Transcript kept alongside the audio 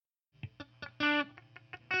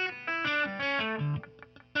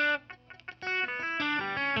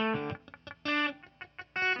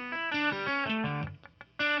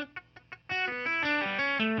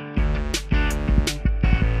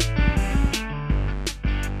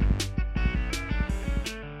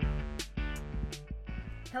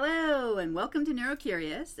Hello, and welcome to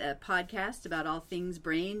Neurocurious, a podcast about all things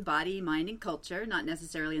brain, body, mind, and culture, not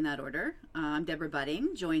necessarily in that order. I'm Deborah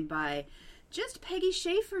Budding, joined by just Peggy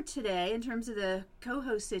Schaefer today in terms of the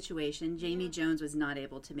co-host situation. Jamie Jones was not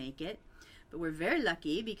able to make it, but we're very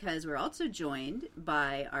lucky because we're also joined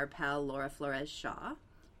by our pal Laura Flores Shaw,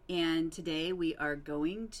 and today we are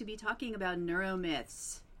going to be talking about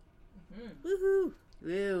neuromyths. Mm-hmm. Woohoo!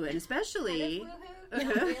 Woo, and especially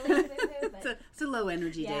it's a low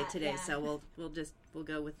energy day today, so we'll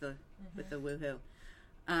go with the woohoo.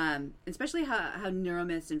 Especially how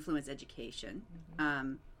neuromyths influence education.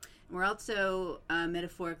 We're also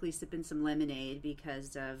metaphorically sipping some lemonade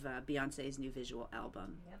because of Beyonce's new visual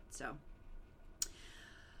album. Yep. So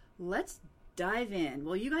let's dive in.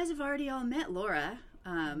 Well, you guys have already all met Laura,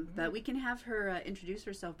 but we can have her introduce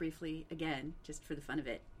herself briefly again, just for the fun of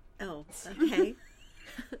it. Oh, okay.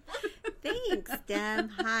 Thanks, Deb.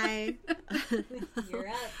 Hi. You're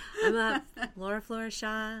up. I'm up. Laura Flores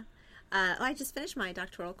Shaw. I just finished my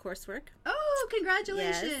doctoral coursework. Oh,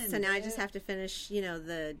 congratulations. Yes. So now I just have to finish,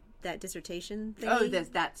 that dissertation thing. Oh,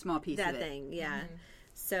 that small piece of it. That thing, yeah. Mm-hmm.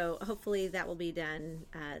 So hopefully that will be done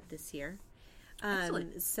this year.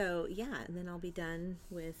 Excellent. So, yeah, and then I'll be done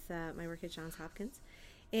with my work at Johns Hopkins.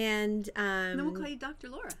 And then we'll call you Dr.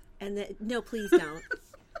 Laura. And no, please don't.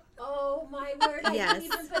 Oh, my word. I didn't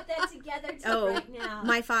even put that together right now.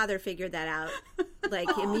 My father figured that out,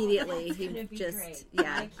 immediately. That's he just, great.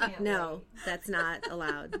 Yeah. I can't wait. That's not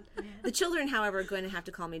allowed. The children, however, are going to have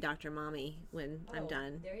to call me Dr. Mommy when I'm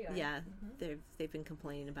done. There you are. Yeah. Mm-hmm. They've been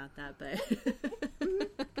complaining about that, but.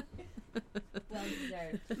 Well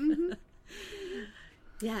deserved. Mm-hmm.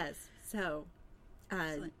 Yes. So,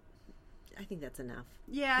 I think that's enough.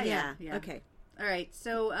 Yeah. Okay. All right.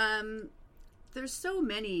 So, there's so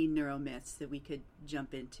many neuromyths that we could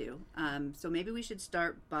jump into. So maybe we should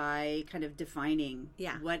start by kind of defining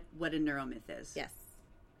what a neuromyth is. Yes.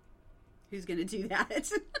 Who's going to do that?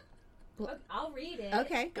 Well, I'll read it.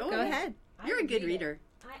 Okay. Go ahead. You're a good reader.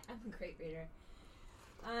 I'm a great reader.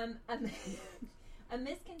 A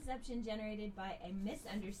misconception generated by a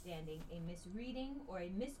misunderstanding, a misreading, or a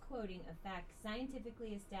misquoting of facts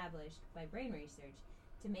scientifically established by brain research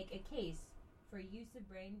to make a case for use of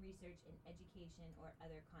brain research in education or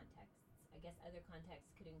other contexts. I guess other contexts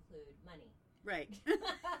could include money. Right.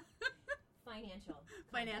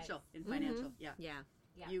 Financial. Yeah.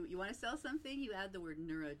 Yeah. You want to sell something, you add the word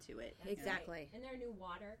neuro to it. That's exactly. Right. And their new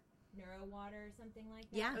water, neuro water, or something like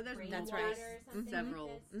that. Yeah, that's water right. Or something Several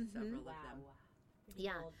like this. of them. Pretty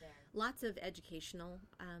bold there. Lots of educational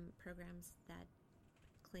programs that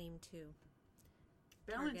claim to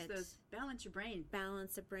balance your brain.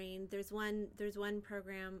 Balance the brain. There's one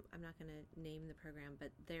program, I'm not going to name the program, but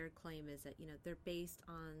their claim is that, they're based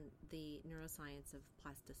on the neuroscience of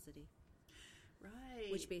plasticity.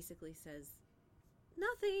 Right. Which basically says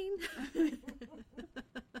nothing.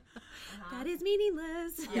 That is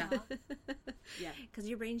meaningless. Yeah. Yeah. Because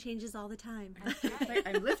your brain changes all the time. That's right.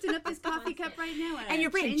 I'm lifting up this coffee cup right now, and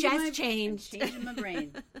your brain just changed. I'm changing my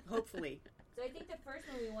brain, hopefully. So I think the first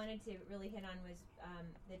one we wanted to really hit on was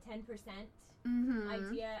the 10%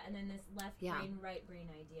 idea, and then this left brain, right brain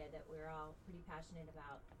idea that we're all pretty passionate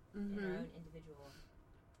about in our own individual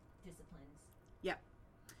disciplines. Yeah.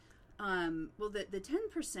 Well, the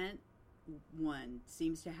 10% one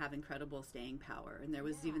seems to have incredible staying power, and there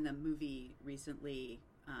was even the movie recently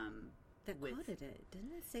that quoted it.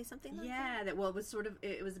 Didn't it say something like that? Yeah,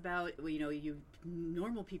 it was about,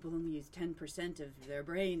 normal people only use 10% of their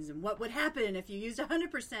brains, and what would happen if you used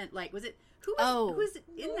 100%? Like, was it, who was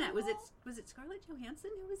in that? Was it Scarlett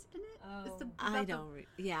Johansson who was in it?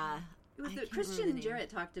 It was Christian Jarrett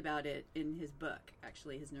talked about it in his book,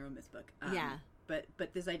 actually, his neuromyth book.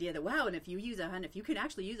 But this idea that, wow, and if you can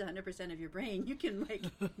actually use 100% of your brain, you can,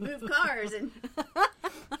 move cars and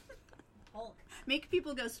Hulk. Make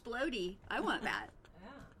people go splody. I want that. Yeah.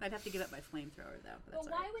 I'd have to give up my flamethrower, though. But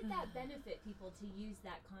why would that benefit people to use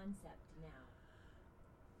that concept now?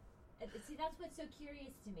 See, that's what's so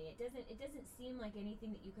curious to me. It doesn't seem like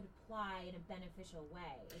anything that you could apply in a beneficial way.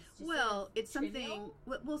 It's just it's something. trivial.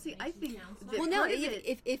 Well, see, I think.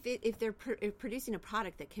 If they're producing a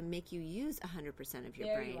product that can make you use 100% of your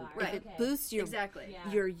There brain, you are. if Right. it boosts your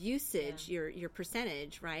your usage, your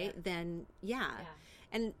percentage, right? Then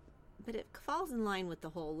but it falls in line with the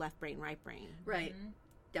whole left brain, right brain, right? Mm-hmm.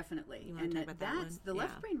 Definitely. You want to talk about that one? The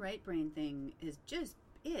left brain, right brain thing is just.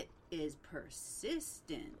 It is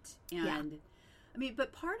persistent. And I mean,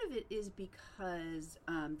 but part of it is because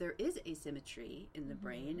there is asymmetry in the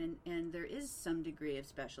brain, and there is some degree of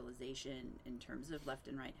specialization in terms of left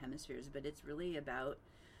and right hemispheres, but it's really about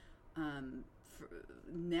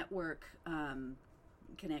network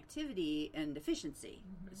connectivity and efficiency.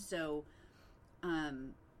 So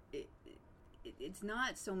it's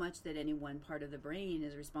not so much that any one part of the brain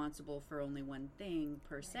is responsible for only one thing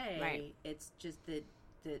per se. Right. It's just that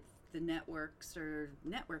the networks are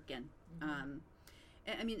networking.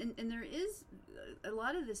 I mean, and there is a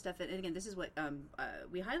lot of this stuff, and again, this is what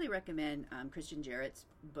we highly recommend Christian Jarrett's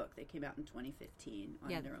book that came out in 2015 on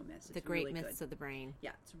neuromyths. It's The Great really Myths good. of the Brain.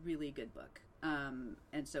 Yeah, it's a really good book.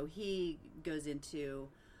 And so he goes into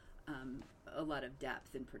a lot of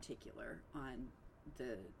depth in particular on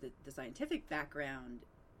the scientific background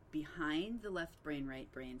behind the left brain,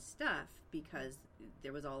 right brain stuff, because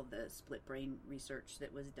there was all the split brain research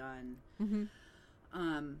that was done.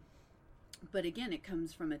 But again, it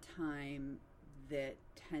comes from a time that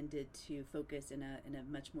tended to focus in a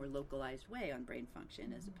much more localized way on brain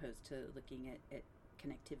function as opposed to looking at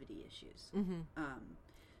connectivity issues.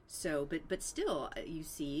 So, but still, you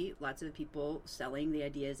see lots of people selling the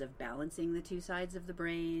ideas of balancing the two sides of the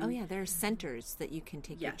brain. Oh yeah, there are centers that you can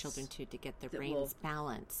take your Yes. children to get their That brains will-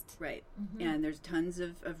 balanced. Right. And there's tons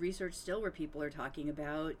of research still where people are talking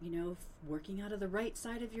about, working out of the right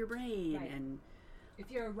side of your brain. Right. And If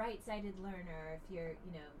you're a right-sided learner, if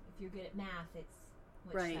you're good at math, it's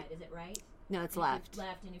which Right. side? Is it right? No, it's And if left. you're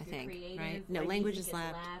left, and if I you're think, creative, right? No, or you language think is it's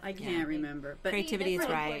left. I or can't something. remember. But Creativity that's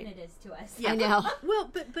is how right. important it is to us. I know.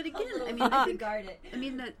 well, but again, I mean, I think guard it. I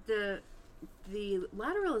mean the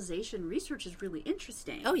lateralization research is really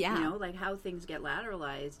interesting. Oh, yeah. Like how things get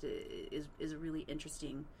lateralized is a really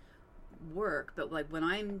interesting work. But like when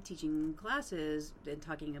I'm teaching classes and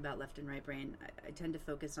talking about left and right brain, I tend to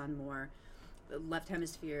focus on more. The left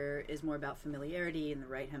hemisphere is more about familiarity, and the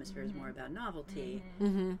right hemisphere is more about novelty.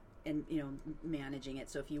 And managing it.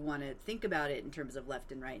 So if you want to think about it in terms of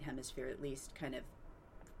left and right hemisphere, at least kind of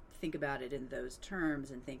think about it in those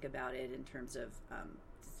terms, and think about it in terms of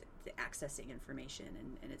accessing information.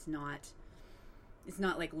 And it's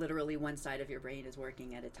not like literally one side of your brain is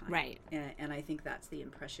working at a time. Right. And I think that's the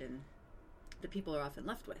impression that people are often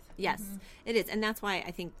left with. Yes, it is, and that's why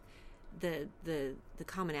I think the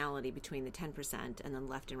commonality between the 10% and the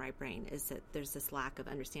left and right brain is that there's this lack of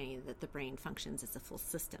understanding that the brain functions as a full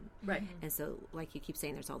system. Right. And so, like you keep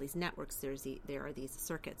saying, there's all these networks. There are these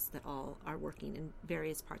circuits that all are working in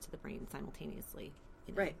various parts of the brain simultaneously.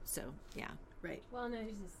 Right. So, yeah. Right. Well, no,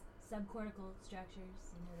 there's this subcortical structures.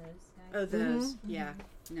 Those guys. Oh, those. Yeah.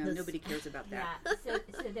 No, Those- nobody cares about that. Yeah.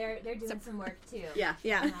 So they're doing some work too. Yeah.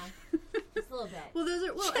 Yeah. Just a little bit. Well, those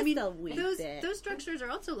are Just I mean, a wee those bit. those structures are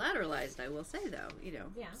also lateralized. I will say, though,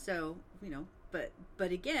 Yeah. So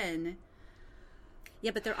but again,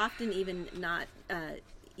 Yeah, but they're often even not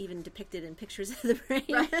even depicted in pictures of the brain.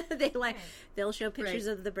 Right. They'll show pictures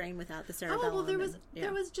Right. of the brain without the cerebellum. oh well, there was and- yeah.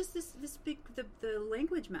 there was just this big the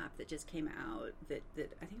language map that just came out that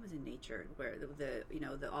I think it was in Nature, where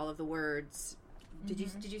the all of the words. Did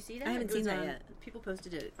you see that? I haven't It was seen that on- yet. People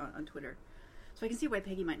posted it on Twitter, so I can see why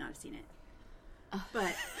Peggy might not have seen it.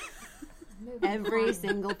 But Moving Every on.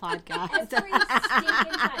 single podcast. Every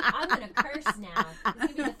stinking time. I'm going to curse now. It's going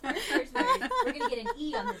to be the first curse word. We're going to get an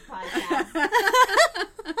E on this podcast.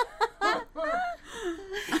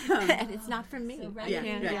 And it's not from me. So run Yeah,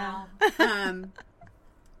 it yeah. now.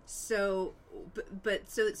 So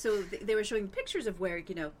they were showing pictures of where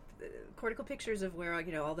cortical pictures of where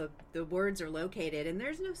all the words are located, and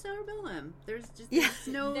there's no cerebellum. There's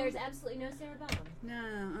no There's absolutely no cerebellum.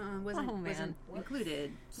 no wasn't Oh, man. wasn't Whoops.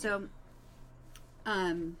 included. So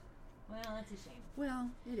Well, that's a shame. well,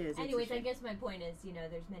 it is. It's a Anyways, I shame. guess my point is,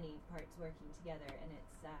 there's many parts working together, and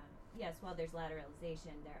it's, yes, while there's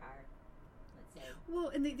lateralization, there are, let's say, Well,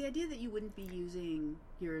 and the idea that you wouldn't be using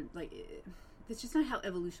your that's just not how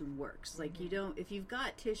evolution works. Like you don't, if you've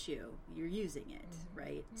got tissue, you're using it,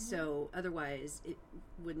 right? So otherwise, it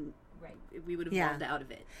wouldn't. right. We would have Yeah. evolved out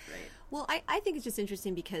of it, right? Well, I think it's just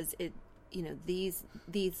interesting because these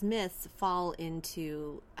myths fall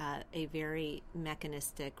into a very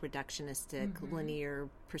mechanistic, reductionistic, linear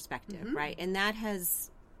perspective, right? And that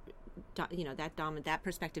has, that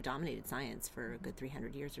perspective dominated science for a good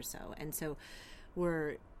 300 years or so. And so,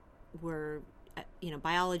 we're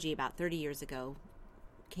biology about 30 years ago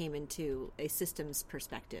came into a systems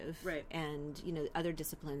perspective, Right. And other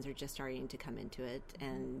disciplines are just starting to come into it,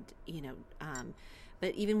 and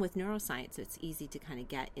but even with neuroscience, it's easy to kind of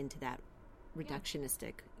get into that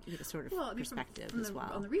reductionistic sort of perspective from as well.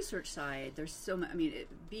 On the research side, there's so much. I mean,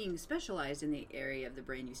 being specialized in the area of the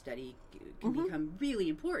brain you study can become really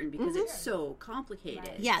important because it's so complicated.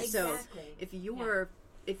 Right. Yes. So Exactly.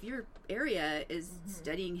 if your area is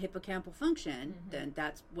studying hippocampal function, then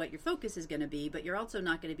that's what your focus is going to be. But you're also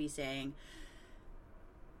not going to be saying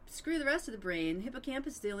screw the rest of the brain.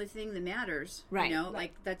 Hippocampus is the only thing that matters. Right. You know, Right.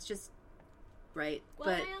 like that's just right. Well,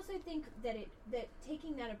 but and I also think that that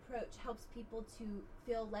taking that approach helps people to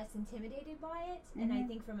feel less intimidated by it. And I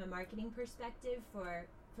think from a marketing perspective for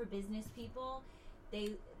business people, it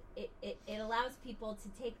allows people to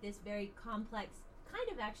take this very complex, kind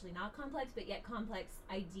of actually not complex, but yet complex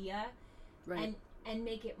idea, right. and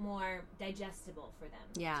make it more digestible for them.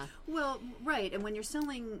 Yeah. Well, right, and when you're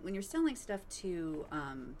selling stuff to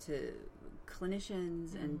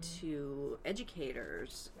clinicians and to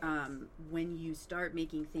educators, when you start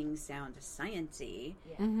making things sound sciencey,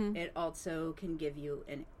 Mm-hmm. it also can give you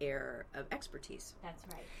an air of expertise. That's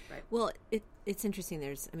right. Well, it's interesting.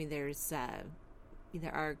 There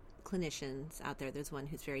are clinicians out there. There's one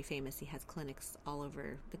who's very famous. He has clinics all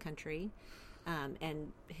over the country,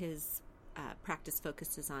 and his practice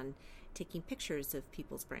focuses on taking pictures of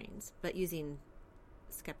people's brains, but using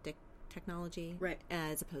skeptic technology, Right.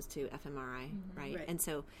 as opposed to fMRI, right? Right. And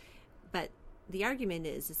so, but the argument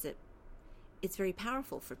is that it's very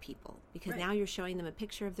powerful for people because Right. now you're showing them a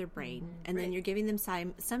picture of their brain, and then Right. you're giving them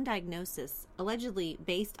some diagnosis allegedly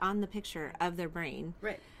based on the picture of their brain,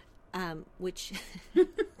 Right. which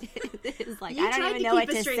is like You I don't tried even to know what keep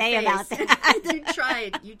a to straight say face. about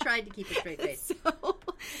that. You tried to keep a straight face. So,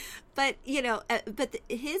 but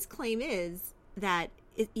his claim is that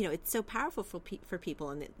it's so powerful for people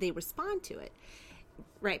and that they respond to it,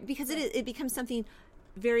 right? Because it becomes something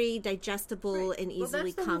very digestible Right. and Well,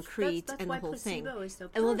 easily that's the whole- concrete, that's and why the whole thing. placebo is so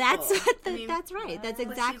Well, that's powerful. I mean, that's right. That's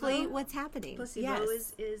exactly placebo- what's happening. Placebo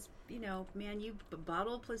Yes. is man, you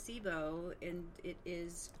bottle placebo and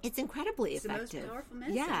it's It's incredibly the most effective. powerful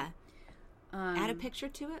medicine. Yeah. Um, Add a picture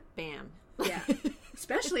to it, bam. Yeah,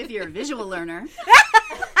 especially if you're a visual learner.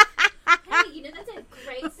 Hey, that's a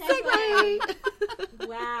great segue.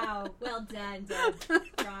 Wow. Well done, Deb.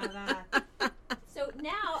 Brava. So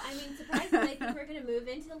now, surprisingly, I think we're going to move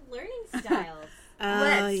into learning styles.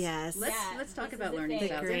 Oh, yes. Let's talk this about is a learning thing.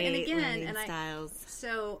 styles. Great And again, learning styles.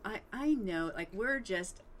 So I know, like we're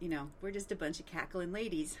just a bunch of cackling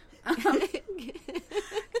ladies,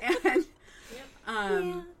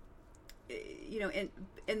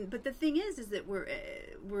 and but the thing is that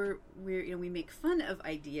we make fun of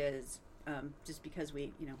ideas just because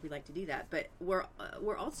we like to do that, but we're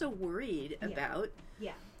also worried about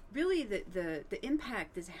really the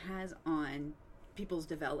impact this has on people's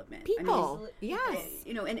development. People, yes.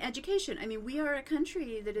 And education. We are a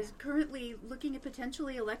country that is currently looking at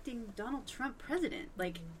potentially electing Donald Trump president.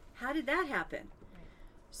 Like, how did that happen?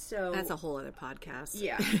 So That's a whole other podcast.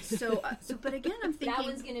 Yeah. So but again, I'm thinking That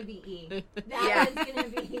one's going to be E. That one's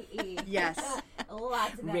going to be E. Yes.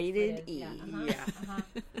 Lots of Rated expletives. E. Uh-huh.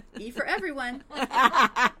 E for everyone.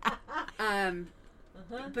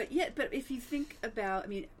 But if you think about,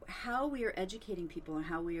 how we are educating people and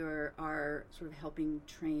how we are sort of helping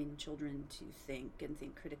train children to think and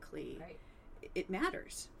think critically, Right. it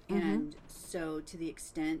matters. Mm-hmm. And so to the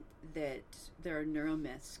extent that there are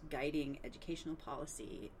neuromyths guiding educational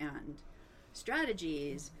policy and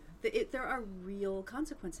strategies, there are real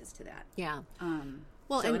consequences to that. Yeah.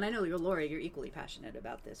 Well, and I know Lori, you're equally passionate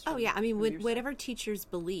about this. Oh, yeah. from your side. Whatever teachers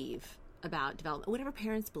believe about development, whatever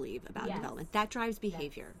parents believe about Yes. development, that drives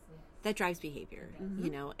behavior. Yes. That drives behavior,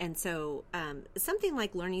 and so something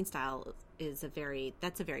like learning style is a very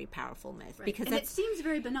powerful myth Right. because and it seems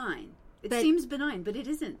very benign. It But- seems benign, but it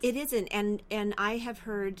isn't. it isn't, and I have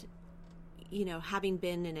heard, having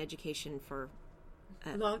been in education for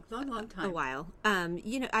long time. a while,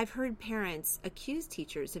 I've heard parents accuse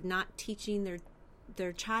teachers of not teaching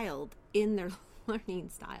their child in their learning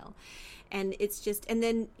style, and it's just, and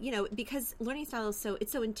then because learning style is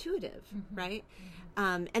so intuitive, right?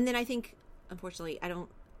 And then I think, unfortunately, I don't,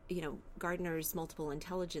 Gardner's multiple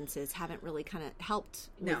intelligences haven't really kind of helped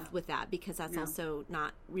with that, because that's also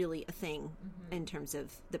not really a thing in terms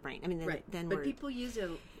of the brain. Then but people use it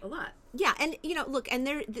a lot. Yeah, and look, and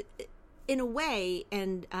there, in a way,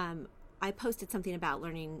 and I posted something about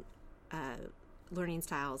learning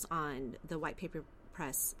styles on the White Paper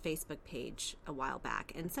Press Facebook page a while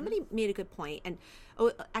back, and somebody made a good point. And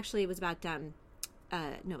actually, it was about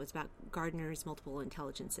it was about Gardner's multiple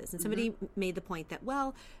intelligences, and somebody made the point that,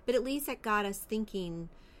 well, but at least it got us thinking,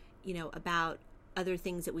 about other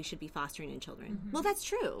things that we should be fostering in children. Well, that's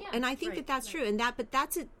true, and I think that's true, and but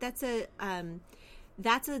that's a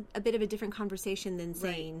bit of a different conversation than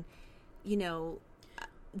saying,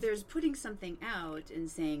 There's putting something out and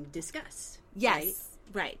saying discuss. yes,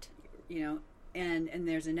 right. And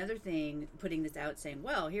there's another thing, putting this out, saying,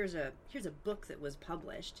 well, here's a book that was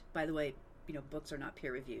published. By the way, books are not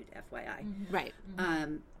peer reviewed, FYI. Right.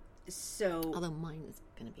 So Although mine is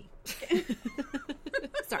going to be.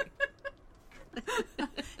 Sorry.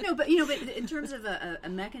 But in terms of a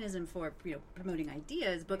mechanism for promoting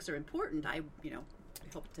ideas, books are important. I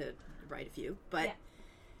hope to write a few, but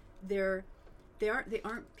they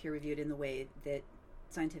aren't peer reviewed in the way that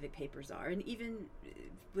scientific papers are, and even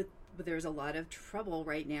with there's a lot of trouble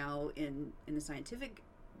right now in the scientific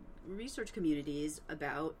research communities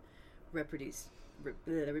about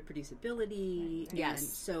reproducibility. Yes. And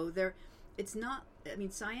so it's not,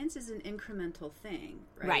 science is an incremental thing,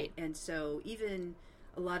 right? Right. And so even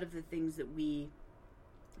a lot of the things that we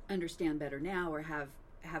understand better now or have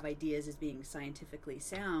ideas as being scientifically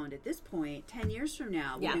sound at this point, 10 years from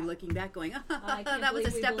now, we'll be looking back going, that was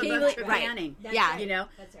a step above planning. Right.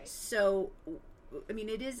 That's right. So,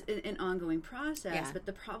 it is an ongoing process, but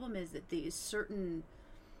the problem is that these certain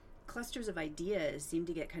clusters of ideas seem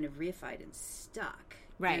to get kind of reified and stuck.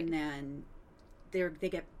 Right. And then they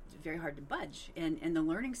get very hard to budge. And the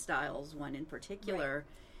learning styles one in particular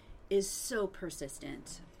is so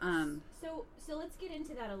persistent. So let's get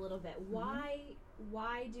into that a little bit. Why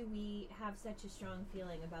do we have such a strong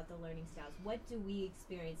feeling about the learning styles? What do we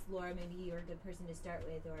experience? Laura, maybe you're a good person to start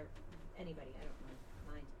with, or anybody, I don't mind.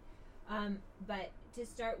 But to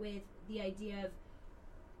start with the idea of,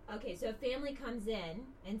 okay, so a family comes in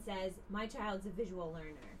and says, my child's a visual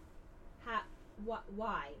learner.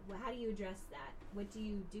 Why? How do you address that? What do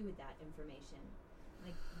you do with that information?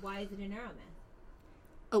 Like, why is it a neuromyth?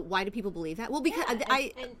 Oh, why do people believe that? Well, because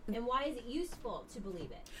and why is it useful to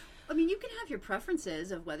believe it? You can have your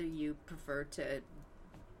preferences of whether you prefer to,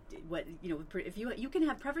 if you can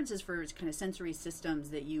have preferences for kind of sensory systems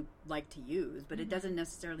that you like to use, but it doesn't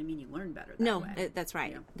necessarily mean you learn better that way. That's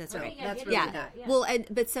right. That's right. That's really Well,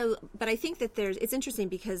 but I think that it's interesting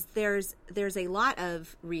because there's a lot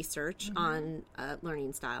of research on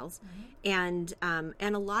learning styles, and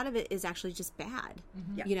a lot of it is actually just bad.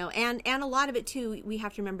 And a lot of it too, we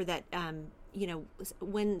have to remember that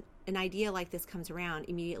when an idea like this comes around,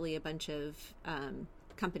 immediately a bunch of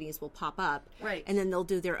companies will pop up, and then they'll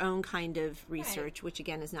do their own kind of research, which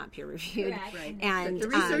again is not peer reviewed. And the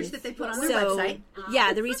research that they put on their website,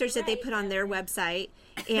 the research that they put on their website,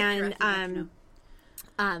 and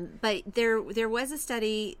but there was a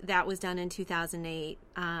study that was done in 2008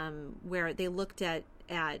 where they looked at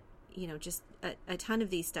just a ton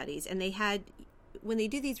of these studies, and they had, when they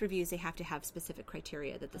do these reviews, they have to have specific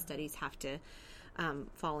criteria that the studies have to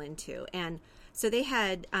fall into, and so they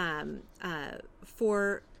had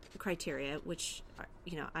 4 criteria, which I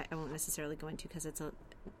won't necessarily go into because it's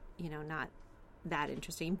not that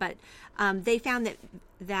interesting. But they found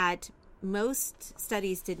that most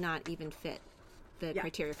studies did not even fit the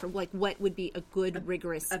criteria for what would be a good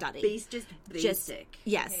rigorous study. Just basic.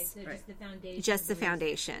 Yes. Okay, so just the foundation. Just the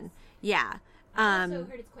foundation. Yeah. I also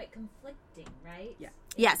heard it's quite conflicting, right? Yeah.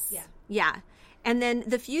 Yes. Yeah. And then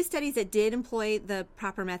the few studies that did employ the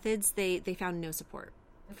proper methods, they found no support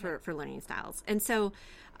for learning styles. And so,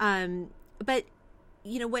 but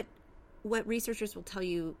what researchers will tell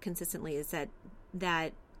you consistently is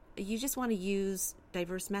that you just want to use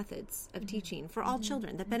diverse methods of teaching for all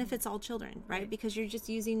children. That benefits all children, right? Because you're just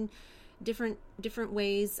using different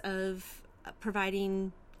ways of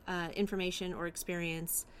providing information or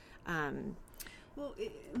experience. Well,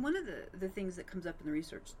 one of the things that comes up in the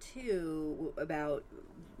research, too, about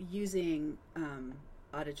using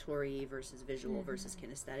auditory versus visual versus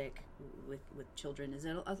kinesthetic with children is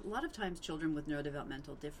that a lot of times children with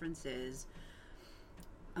neurodevelopmental differences,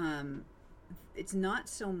 it's not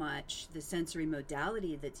so much the sensory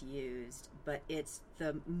modality that's used, but it's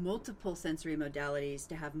the multiple sensory modalities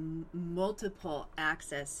to have multiple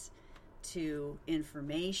access to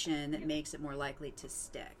information that makes it more likely to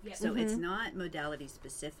stick. So it's not modality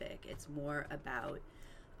specific. It's more about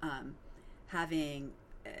having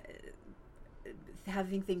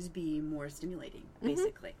things be more stimulating,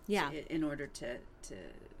 basically. In order to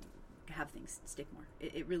have things stick more.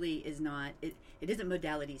 It really is not. It isn't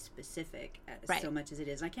modality specific so much as it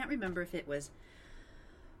is. And I can't remember if it was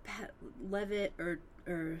Pat Levitt or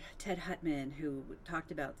Ted Hutman who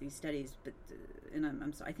talked about these studies, but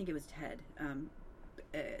I'm sorry, I think it was Ted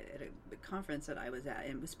at a conference that I was at,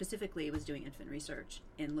 and it was doing infant research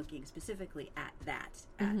and looking specifically at that,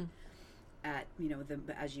 at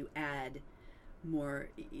as you add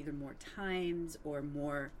either more times or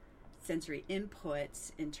more sensory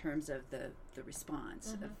inputs in terms of the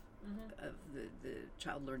response of the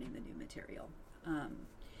child learning the new material,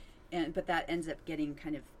 but that ends up getting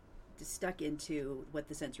kind of stuck into what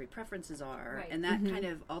the sensory preferences are, and that kind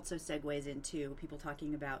of also segues into people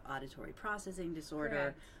talking about auditory processing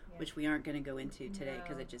disorder which we aren't going to go into today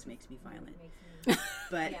because it just makes me violent.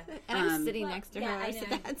 But and I was sitting next to her. I said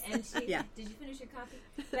know. that. And she, Yeah. Did you finish your coffee?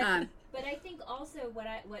 But I think also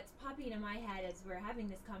what's popping into my head as we're having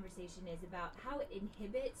this conversation is about how it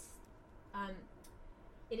inhibits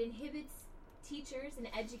teachers and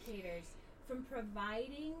educators from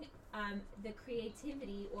providing the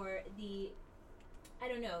creativity or the, I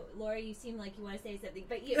don't know, Laura, you seem like you want to say something,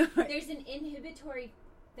 but there's an inhibitory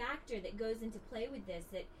factor that goes into play with this,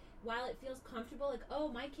 that while it feels comfortable, like, oh,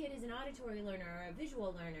 my kid is an auditory learner or a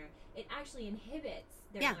visual learner, it actually inhibits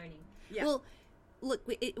their learning. Yeah. Well, look,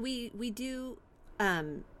 we do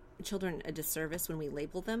children a disservice when we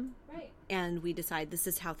label them, right? And we decide this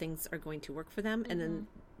is how things are going to work for them, and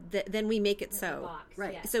then we make it so. Box,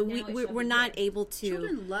 right. Yeah. So we're not able to.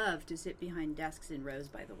 Children love to sit behind desks in rows,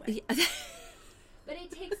 by the way. Yeah. But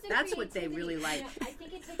it takes the That's what they really like. You know, I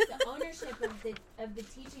think it takes the ownership of the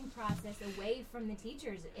teaching process away from the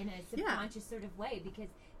teachers in a subconscious sort of way, because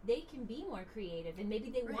they can be more creative and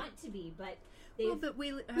maybe they want to be, but they. Well, but we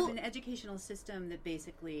have an educational system that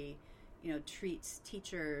basically, treats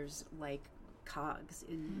teachers like cogs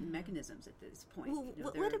in mechanisms at this point.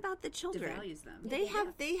 Well, what about the children? Devalues them. They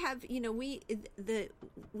have.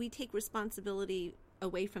 We take responsibility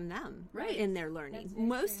away from them in their learning.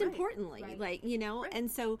 Most importantly, and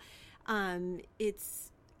so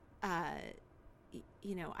it's I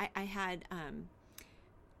had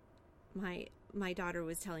my daughter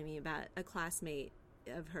was telling me about a classmate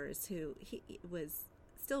of hers who he was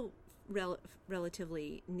still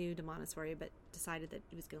relatively new to Montessori, but decided that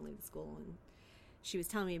he was going to leave the school, and she was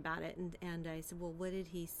telling me about it, and I said, well, what did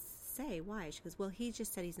he say? Why? She goes, well, he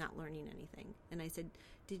just said he's not learning anything. And I said,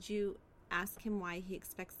 did you ask him why he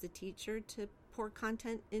expects the teacher to pour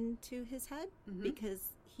content into his head?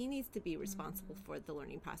 Because he needs to be responsible for the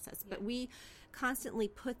learning process. But we constantly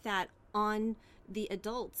put that on the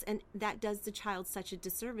adults, and that does the child such a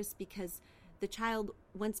disservice, because the child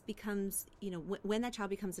once becomes, when that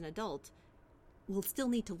child becomes an adult, will still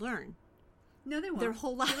need to learn. No, they won't. Their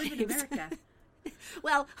whole lives. They live in America.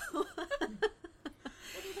 Well, there's a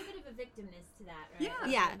bit of a victimness to that, right?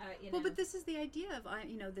 Yeah. Well, but this is the idea of,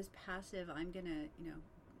 this passive, I'm going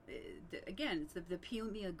to, again, it's the peel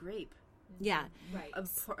me a grape. Yeah. Right.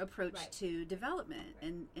 Approach to development,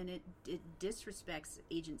 and it disrespects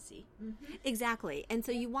agency. Exactly. And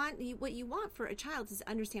so what you want for a child is to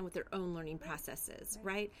understand what their own learning process is,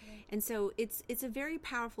 right? And so it's a very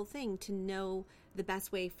powerful thing to know the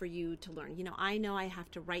best way for you to learn. I know I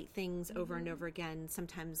have to write things over and over again.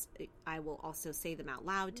 Sometimes I will also say them out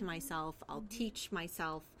loud to myself. I'll teach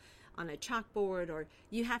myself on a chalkboard, or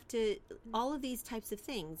you have to, all of these types of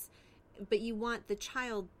things, but you want the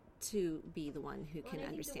child to be the one who can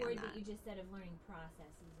understand the word that you just said of learning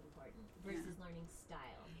process is important versus learning style.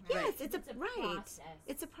 Yes, it's a process.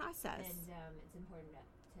 It's a process, and it's important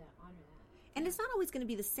to honor that. And it's not always going to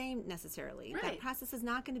be the same necessarily. That process is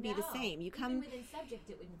not going to be the same. Even within subject,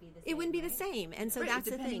 it wouldn't be the same. It wouldn't be the same, and so that's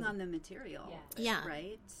the thing. Depending on the material. Yeah.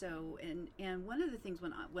 Right. So, and one of the things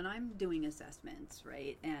when I'm doing assessments,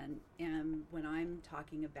 right, and when I'm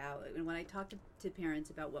talking about, and when I talk to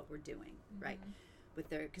parents about what we're doing, right, with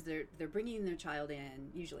because they're bringing their child in.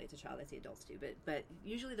 Usually it's a child. I see adults too, but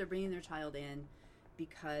usually they're bringing their child in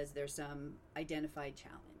because there's some identified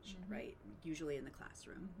challenge, right? Usually in the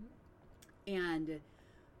classroom. And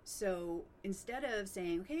so instead of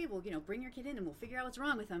saying, okay, well, bring your kid in and we'll figure out what's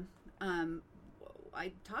wrong with them,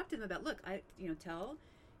 I talk to them about, look, tell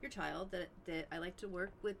your child that I like to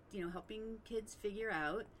work with, helping kids figure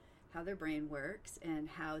out how their brain works and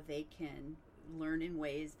how they can learn in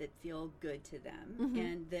ways that feel good to them,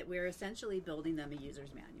 and that we're essentially building them a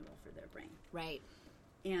user's manual for their brain. Right.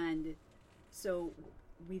 And so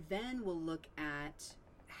we then will look at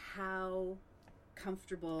how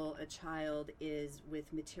comfortable a child is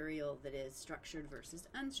with material that is structured versus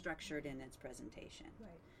unstructured in its presentation.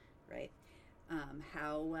 Right.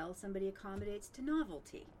 How well somebody accommodates to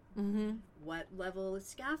novelty. What level of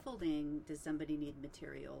scaffolding does somebody need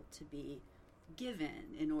material to be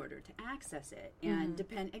given in order to access it? And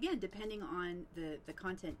depending on the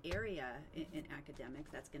content area in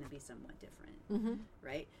academics, that's going to be somewhat different,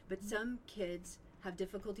 right? But some kids have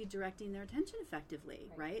difficulty directing their attention effectively,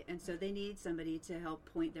 right? And so they need somebody to help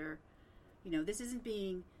point their, this isn't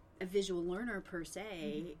being a visual learner per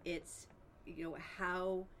se, it's,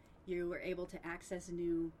 how you are able to access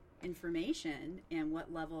new information and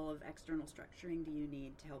what level of external structuring do you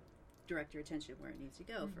need to help direct your attention where it needs to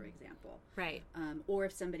go, for example. Right. Or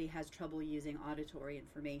if somebody has trouble using auditory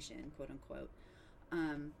information, quote unquote.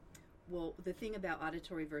 Well, the thing about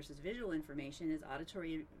auditory versus visual information is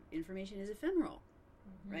auditory information is ephemeral,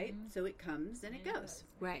 right? So it comes and it goes.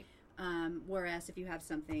 Right. Whereas if you have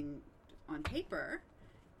something on paper,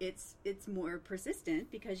 it's more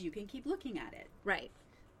persistent because you can keep looking at it. Right.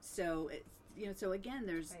 So it's, so again,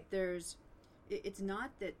 it's not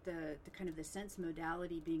that the kind of the sense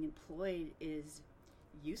modality being employed is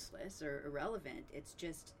useless or irrelevant. It's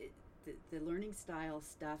just the learning style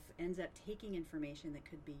stuff ends up taking information that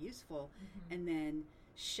could be useful and then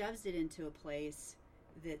shoves it into a place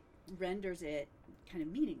that renders it kind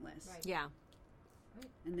of meaningless. Right. Yeah.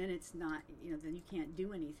 And then it's not, then you can't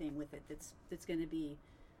do anything with it that's going to be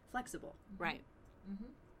flexible. Right.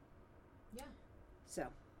 Yeah. So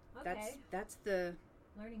Okay. that's the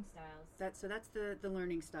Learning styles. that's the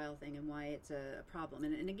learning style thing and why it's a problem.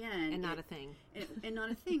 And again, And not a thing. and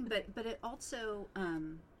not a thing, but it also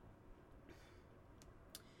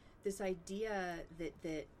this idea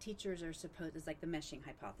that teachers are supposed, it's like the meshing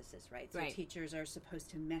hypothesis, right? So Right. teachers are supposed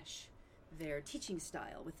to mesh their teaching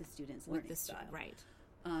style with the student's learning style. Right.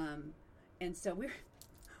 And so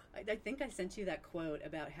I think I sent you that quote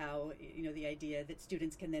about how, the idea that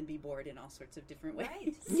students can then be bored in all sorts of different ways.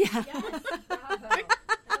 Right. Yeah. Yes. Bravo.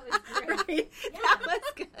 That was great. Right? Yeah. That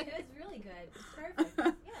was good. It was really good. It's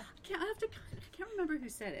perfect. Yeah. I can't remember who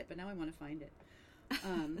said it, but now I want to find it.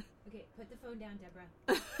 Okay, put the phone down,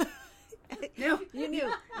 Deborah. No, You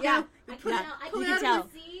knew. yeah. I Pull can it- tell. I pull can it out of tell.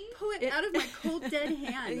 See? Pull it out of my cold dead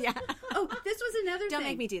hand. Yeah. Oh, this was another Don't thing.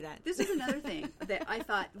 make me do that. This was another thing that I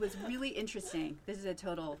thought was really interesting. This is a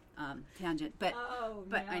total tangent, but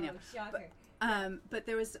But I know. Shocker. but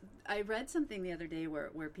I read something the other day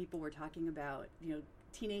where people were talking about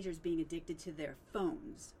teenagers being addicted to their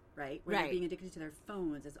phones, right? Where Right. they're being addicted to their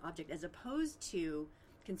phones as object, as opposed to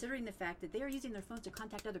considering the fact that they are using their phones to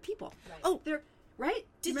contact other people. Right. Oh, They're right.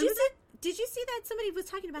 Did Remember you see? Did you see that somebody was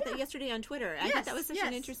talking about that Yeah. yesterday on Twitter? I Yes, thought that was such an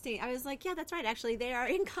yes. interesting. I was like, yeah, that's right. Actually, they are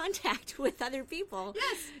in contact with other people.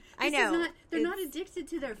 Yes, I This is know. they're not addicted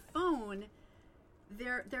to their phone.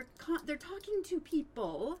 They're talking to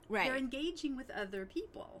people. Right. They're engaging with other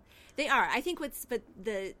people. They are. I think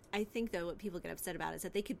I think though what people get upset about is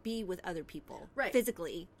that they could be with other people Right.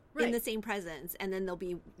 physically in Right. the same presence, and then they'll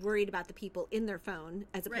be worried about the people in their phone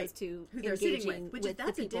as opposed Right. to Who they're engaging sitting with, which is, the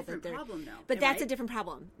that's a people different that they're. problem, though. But that's right? a different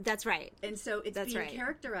problem. That's right. And so it's That's being right.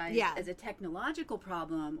 characterized Yeah. as a technological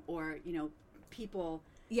problem, or people.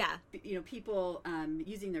 Yeah. People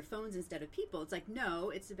using their phones instead of people. It's like, no,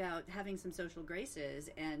 it's about having some social graces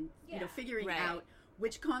and Yeah. figuring Right. out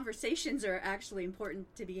which conversations are actually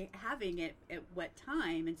important to be having at what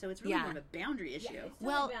time. And so it's really Yeah. more of a boundary issue. Yeah, it's totally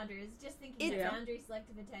Well, boundaries. Just thinking Yeah. boundary,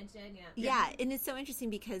 selective attention. Yeah. Yeah, and it's so interesting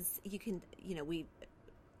because you can, we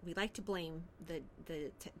like to blame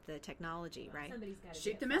the technology, right? Somebody's got to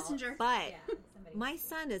Shoot the messenger. But Yeah. Somebody. my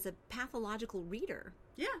son is a pathological reader,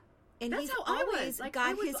 Yeah. and That's he's how I always was. Like, got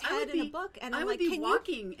I would- his I would head in a be- book, and I I'm would like, be can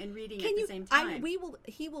walking and reading you? at the same time.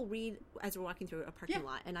 He will read as we're walking through a parking Yeah.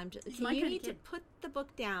 lot, and I'm just. He's Can my you kind of need to kid. put the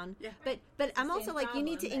book down? Yeah. But the I'm same also like, you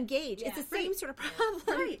need to problem, but- engage. It's yeah. the same Right. sort of problem,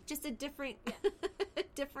 Right. just a different,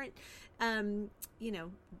 different,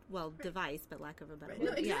 device, but lack of a better Right. word.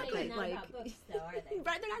 No, They're exactly. not like, about books, though, are they?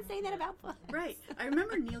 right? They're not saying that about books. Right. I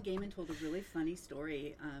remember Neil Gaiman told a really funny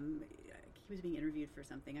story. He was being interviewed for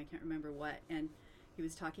something. I can't remember what. And he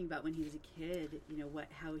was talking about when he was a kid,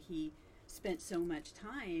 how he spent so much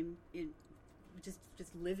time in just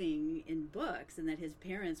living in books, and that his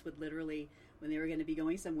parents would literally, when they were going to be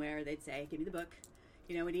going somewhere, they'd say, "Give me the book."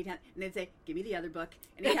 And he'd and they'd say, "Give me the other book."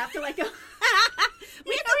 And he'd have to go.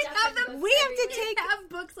 We have them. We have to He'd take. have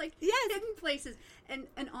books Yes. hidden places. And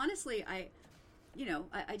honestly, I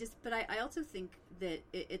also think that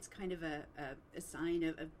it's kind of a sign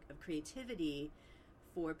of creativity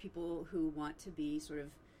for people who want to be sort of,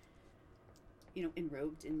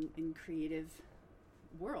 enrobed in creative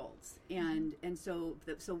worlds. And so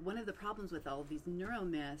one of the problems with all of these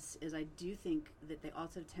neuromyths is I do think that they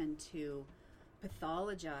also tend to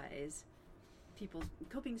pathologize people's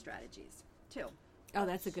coping strategies too. Oh,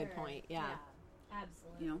 that's a good Sure. point. Yeah.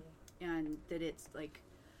 Absolutely. And that it's like,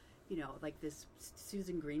 like this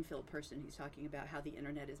Susan Greenfield person who's talking about how the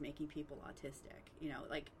internet is making people autistic.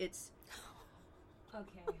 It's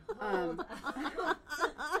Okay. Hold on.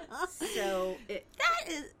 so it That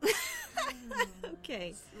is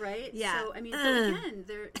okay. right. Yeah. So I mean, so again,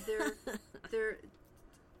 they're.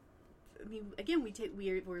 I mean, again,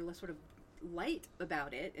 we're sort of light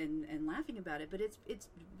about it and laughing about it, but it's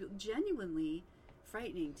genuinely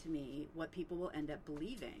frightening to me what people will end up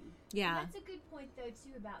believing. Yeah. That's a good point, though,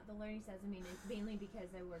 too, about the learning styles. I mean, it's mainly because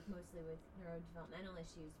I work mostly with neurodevelopmental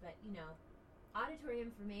issues, but, auditory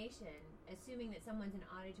information, assuming that someone's an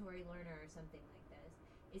auditory learner or something like this,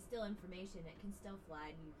 is still information that can still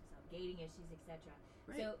flood. You have gating issues, etc.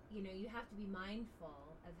 Right. So you have to be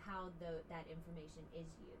mindful of how that information is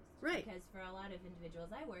used. Right. Because for a lot of individuals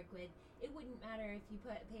I work with, it wouldn't matter if you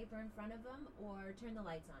put paper in front of them or turn the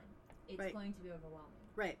lights on. It's Right. going to be overwhelming.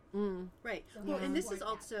 Right. Right. So Well, how and to this is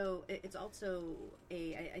support that. also, it's also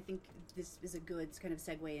I think this is a good kind of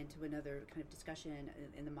segue into another kind of discussion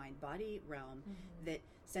in the mind-body realm, that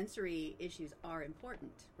sensory issues are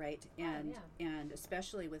important, right? And and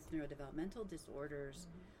especially with neurodevelopmental disorders,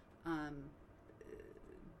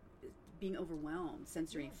 being overwhelmed,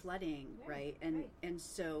 sensory flooding, right? And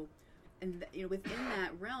so, and within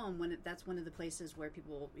that realm, that's one of the places where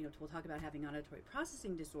people will talk about having auditory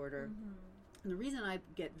processing disorder. And the reason I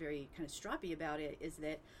get very kind of stroppy about it is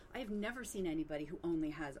that I have never seen anybody who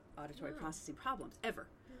only has auditory processing problems ever.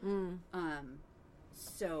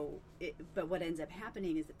 But what ends up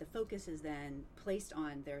happening is that the focus is then placed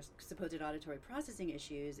on their supposed auditory processing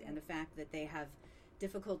issues and the fact that they have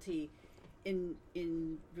difficulty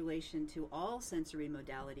in relation to all sensory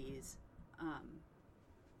modalities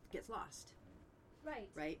gets lost.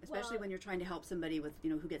 Right, especially when you're trying to help somebody with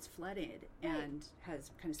who gets flooded and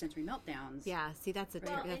has kind of sensory meltdowns. Yeah, see, that's a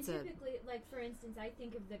and typically, like for instance, I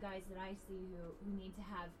think of the guys that I see who need to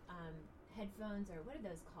have headphones, or what are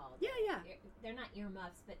those called? Yeah. They're not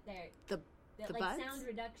earmuffs, but they're the like buds? sound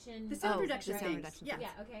reduction. The sound reduction sound things. reduction Yeah. things.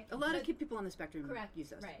 Yeah. Okay. A lot So- of people on the spectrum Correct. use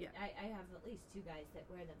those. Right. Yeah. I have at least 2 guys that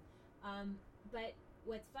wear them. But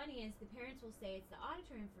what's funny is the parents will say it's the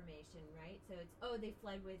auditory information, right? So it's they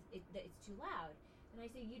flood with it, that it's too loud, and I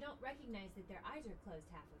say you don't recognize that their eyes are closed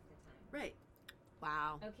half of the time. Right.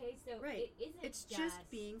 Wow. Okay, so Right. it isn't. It's just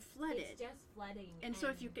being flooded. It's just flooding. And so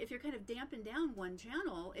if you're kind of damping down one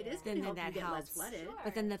channel, it is going to Then help you that get less helps. flooded. Sure.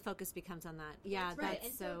 But then the focus becomes on that. Yeah, That's right. that's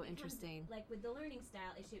And so it becomes, interesting. Like with the learning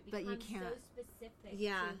style issue, it But you becomes can't- so specific.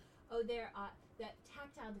 Yeah. To, they're the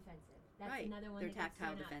tactile defensive. That's Right. another one. They're that gets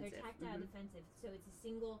tactile thrown out. defensive. They're tactile Mhm. defensive. So it's a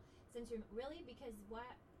single sensory. Really, because what?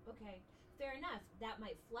 Okay, fair enough. That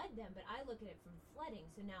might flood them, but I look at it from flooding.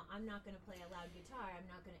 So now I'm not going to play a loud guitar. I'm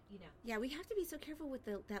not going to, Yeah, we have to be so careful with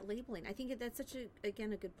that labeling. I think that's such a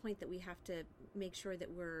good point that we have to make sure that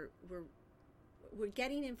we're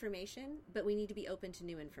getting information, but we need to be open to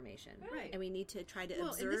new information. Right. And we need to try to Well,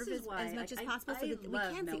 and observe this is why as much as I possible so that we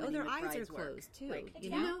love can see, Melanie their eyes are McBride's work. closed too. Like, Exactly.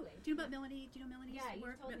 do you know about Melanie? Do you know Melanie's Yeah, you've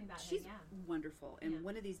work? told me about her, She's yeah. wonderful. And Yeah.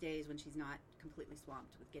 one of these days when she's not completely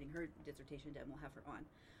swamped with getting her dissertation done, we'll have her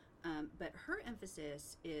on. But her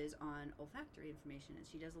emphasis is on olfactory information, and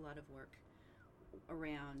she does a lot of work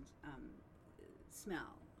around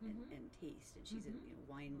smell and taste. And she's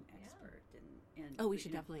a wine expert. And Oh, we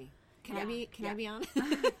should definitely. Can I be on?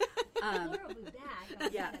 Laura will be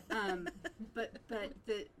back. Yeah, but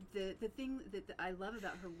the thing that I love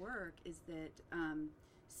about her work is that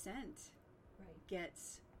scent Right.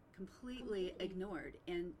 gets completely ignored,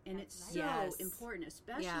 and it's That's so right. Yes. important,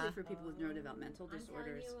 especially Yeah. for people with neurodevelopmental I'm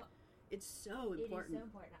disorders. telling you, It's so it important. is so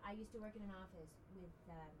important. I used to work in an office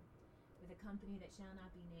with a company that shall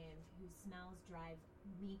not be named, whose smells drive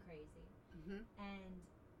me crazy, and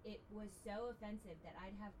it was so offensive that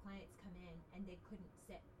I'd have clients come in and they couldn't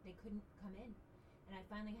sit, they couldn't come in, and I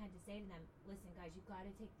finally had to say to them, "Listen, guys, you've got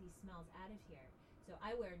to take these smells out of here." So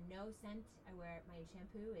I wear no scent. I wear my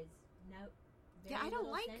shampoo is no. Very Yeah, I don't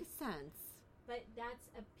little like scent. scents. But that's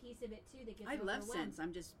a piece of it too that gets I love overwhelmed. scents.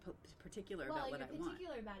 I'm just particular Well, about what you're I want.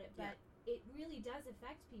 particular about it, but it really does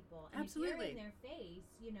affect people. And if Absolutely. you're in their face,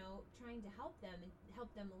 trying to help them and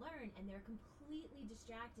help them learn, and they're completely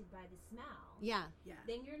distracted by the smell, Yeah. Yeah.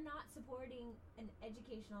 then you're not supporting an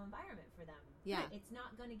educational environment for them. Yeah. It's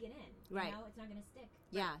not going to get in. Right. It's not going to stick.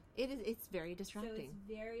 Yeah. It is. It's very So it's distracting.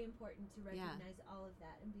 very important to Yeah. recognize all of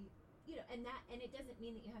that and be, and it doesn't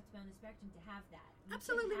mean that you have to be on the spectrum to have that. You can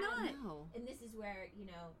Absolutely have- not. No. And this is where,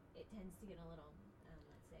 it tends to get a little,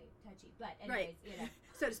 let's say, touchy. But anyways, Right.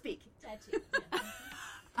 So to speak. touchy.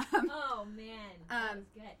 Oh, man. That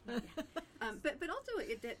was good. But also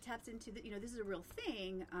that taps into this is a real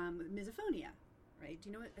thing, misophonia, right? Do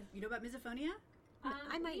you know about misophonia?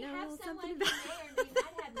 I might we know have something someone who about may or may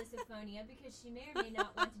not have misophonia because she may or may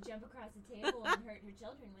not want to jump across the table and hurt her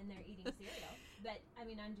children when they're eating cereal. But, I'm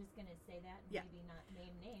just going to say that and Yeah. maybe not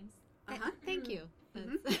name names. Thank you.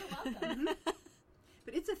 You're welcome.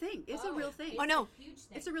 But it's a thing. It's a real thing. It's Oh, no. a huge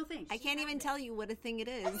thing. It's a real thing. I can't even tell you what a thing it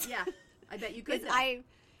is. Yeah, I bet you could.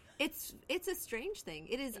 Because it's a strange thing.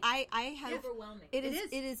 It is. I have overwhelming. It It is.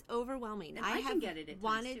 is. It is overwhelming. And I have can get it at times,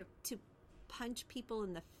 wanted to punch people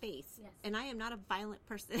in the face, Yes. and I am not a violent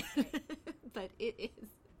person, but it is.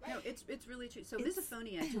 No, it's really true. So It's-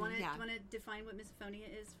 misophonia. Do you want to yeah. define what misophonia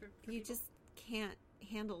is for You people? just can't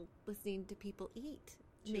handle listening to people eat.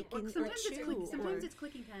 making sometimes it's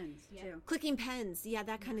clicking pens too. Clicking pens,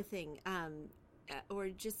 that kind of thing. Or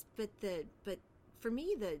just, but for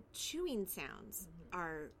me, the chewing sounds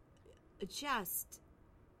are just.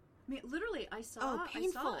 I mean, literally, I saw a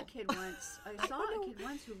kid once. I saw a kid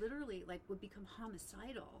once who literally like would become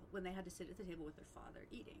homicidal when they had to sit at the table with their father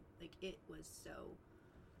eating. Like it was so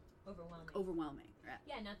overwhelming. Right?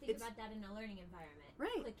 Yeah. Now think about that in a learning environment.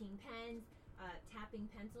 Right. Clicking pens, tapping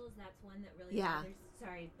pencils. That's one that really bothers.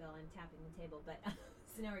 Sorry, Bill, I'm tapping the table, but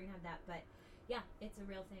so now we're gonna have that. But yeah, it's a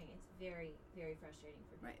real thing. It's very, very frustrating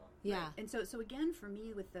for people. Right. Yeah. Right. And so again, for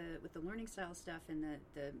me, with the learning style stuff and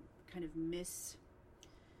the kind of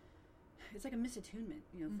it's like a misattunement,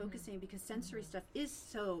 focusing, because sensory stuff is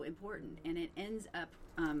so important, and it ends up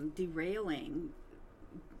derailing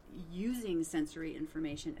using sensory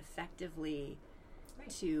information effectively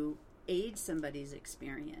to aid somebody's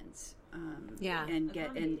experience,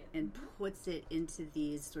 and puts it into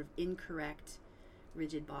these sort of incorrect,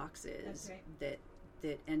 rigid boxes that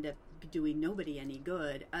end up doing nobody any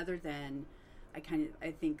good, other than I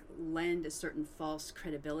think lend a certain false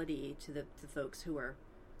credibility to the folks who are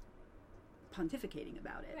pontificating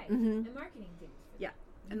about it. Right. And marketing things.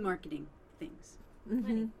 And marketing things.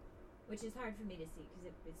 Money. Which is hard for me to see because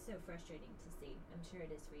it's so frustrating to see. I'm sure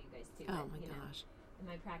it is for you guys too. Oh my gosh. In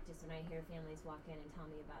my practice, when I hear families walk in and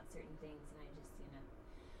tell me about certain things, and I just,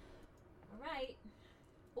 all right.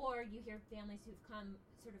 Or you hear families who've come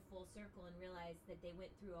sort of full circle and realize that they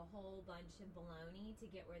went through a whole bunch of baloney to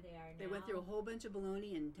get where they are now. They went through a whole bunch of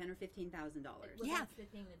baloney and $10,000 or $15,000. Well, that's the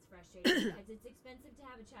thing that's frustrating, because it's expensive to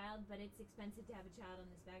have a child, but it's expensive to have a child on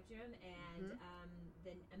the spectrum, and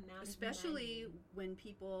the amount especially of money. When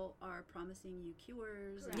people are promising you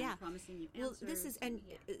cures Correct. and promising you answers. Well, this is, I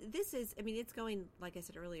mean, it's going, like I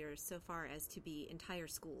said earlier, so far as to be entire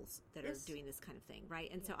schools that are doing this kind of thing,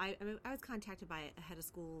 right? And so I was contacted by a head of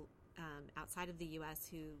school outside of the U.S.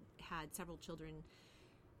 who had several children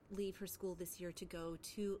leave her school this year to go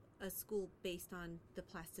to a school based on the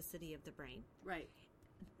plasticity of the brain. Right.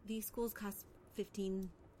 These schools cost $15,000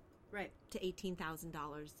 to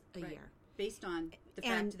 $18,000 a year, based on the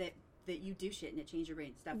fact that you do shit and it changes your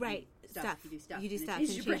brain. Stuff. Stuff. You do stuff. You do and stuff and it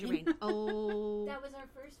changes your brain. Oh. That was our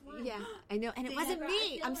first one. Yeah, I know. And it wasn't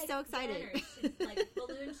me. I'm so excited.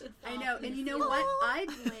 Balloons should fall. I know. And you know what? I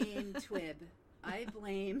blame TWIB. I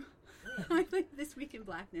blame This Week in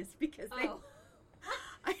Blackness because they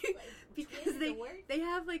they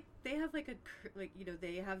have they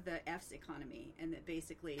have the F's economy, and that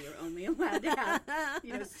basically you're only allowed to have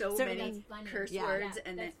so many curse words,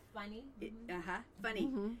 and that's funny. Funny.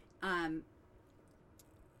 Mm-hmm.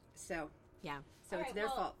 So it's their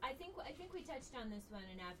fault. I think we touched on this one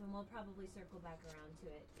enough, and we'll probably circle back around to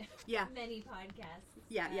it. Yeah. Many podcasts.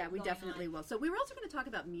 Yeah, we definitely will. So we were also going to talk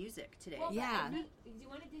about music today. Well, do you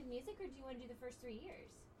want to do music, or do you want to do the first 3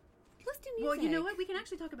 years? Let's do music. Well, you know what? We can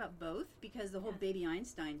actually talk about both, because the whole Baby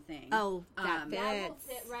Einstein thing. Oh, that will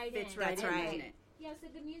fit right in. Fits right in, doesn't it? Yeah, so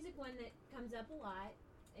the music one that comes up a lot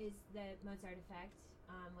is the Mozart effect,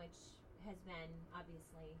 which has been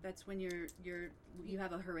obviously. That's when you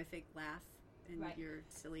have a horrific laugh and you're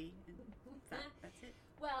silly and fat. That's it.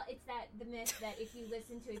 Well, it's the myth that if you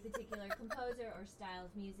listen to a particular composer or style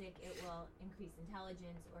of music, it will increase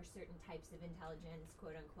intelligence, or certain types of intelligence,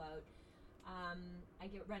 quote unquote. I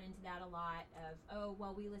run into that a lot of,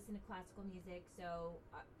 we listen to classical music, so,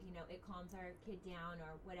 it calms our kid down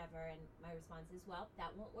or whatever. And my response is, well,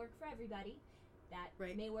 that won't work for everybody. That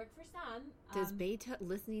may work for some. Does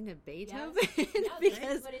listening to Beethoven? Yes. No,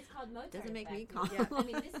 because but it's called Mozart doesn't make effect. me calm. Yeah. I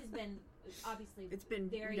mean, this has been obviously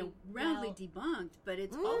very roundly debunked, but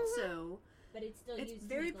it's also. But it's still used. It's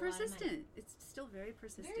very persistent. It's still very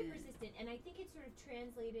persistent. Very persistent, and I think it's sort of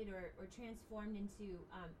translated or transformed into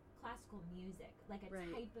classical music. Like a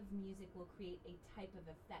type of music will create a type of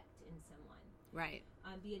effect in someone. Right.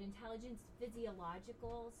 Be it intelligence,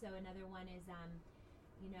 physiological. So another one is,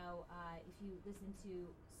 if you listen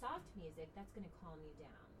to soft music, that's going to calm you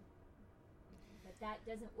down. But that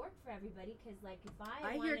doesn't work for everybody, because, if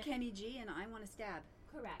I hear Kenny G and I want to stab.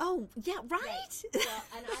 Correct. Oh, yeah, right. Well,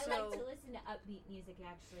 and I like to listen to upbeat music,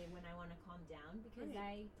 actually, when I want to calm down, because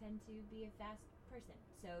I tend to be a fast person.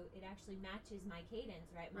 So it actually matches my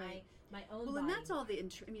cadence, right? My own body. And that's all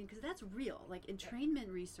because that's real. Like,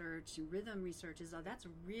 entrainment research and rhythm research that's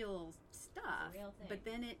real stuff. It's a real thing. But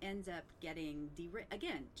then it ends up getting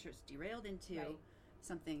derailed into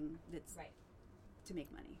something that's to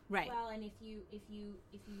make money. Right. Well, and if you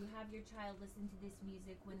have your child listen to this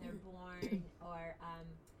music when they're born, or have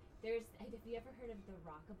you ever heard of the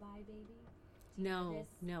Rockabye Baby? No,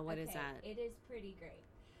 what is that? It is pretty great.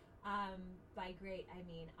 By great, I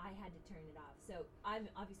mean I had to turn it off. So I'm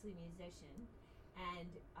obviously a musician, and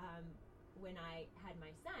when I had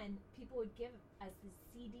my son, people would give us the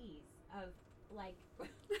CDs of like,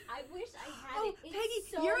 I wish I had it. It's Peggy,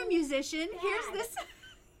 so you're a musician. bad. Here's this.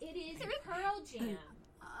 It is Pearl Jam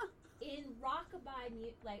in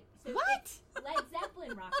rockabye, like so What? it's Led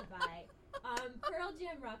Zeppelin rockabye, Pearl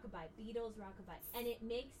Jam rockabye, Beatles rockabye, and it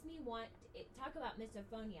makes me want talk about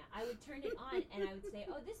misophonia. I would turn it on and I would say,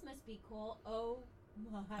 "Oh, this must be cool." Oh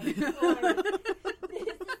my Lord, this is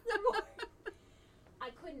the worst. I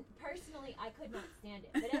could not stand it.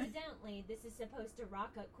 But evidently, this is supposed to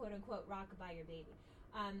quote unquote rockabye your baby.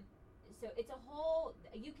 So it's a whole.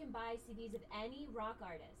 You can buy CDs of any rock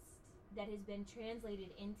artist that has been translated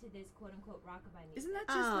into this quote unquote rockabye music. Isn't that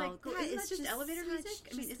just it's just elevator such- music?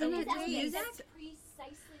 I mean, just isn't that elevator just music? music? That's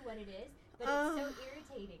precisely what it is. But it's so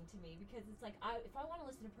irritating to me because it's like if I want to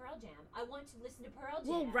listen to Pearl Jam, I want to listen to Pearl Jam.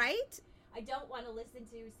 Well, right? I don't want to listen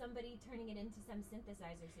to somebody turning it into some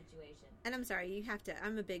synthesizer situation. And I'm sorry, you have to.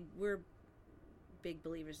 We're big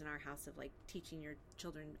believers in our house of like teaching your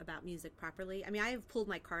children about music properly. I mean, I have pulled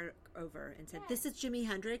my car over and said, Yes. "This is Jimi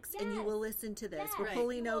Hendrix, and you Yes. will listen to this." Yes. We're Right.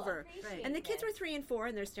 pulling You will over, appreciate and the kids this. were 3 and 4,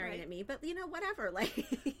 and they're staring Right. at me. But whatever. Like, this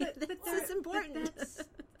is there- important.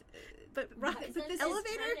 But Right. but Let's this just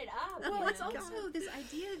elevator? turn it up. well, you it's know? also this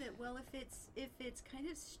idea that if it's kind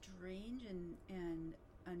of strange and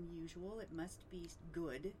unusual, it must be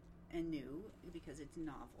good and new because it's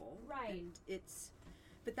novel, Right. And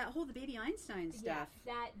but that whole the Baby Einstein stuff,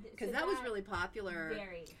 because so that was really popular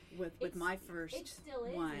very. with It's- my first It still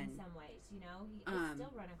is one. in some ways, you know. I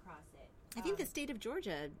still run across it. I think the state of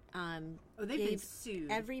Georgia Oh, they've been gave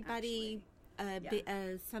sued. everybody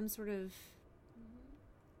actually. some sort of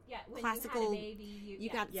when classical. you had a baby, You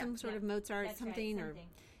got some sort of Mozart that's something, right, or something.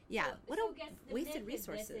 yeah. So, What so a guess the wasted myth of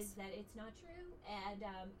resources. This is that it's not true, and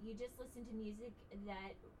you just listen to music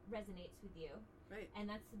that resonates with you, Right. and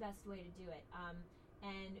that's the best way to do it.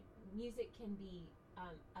 And music can be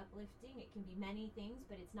uplifting. It can be many things,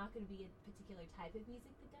 but it's not going to be a particular type of music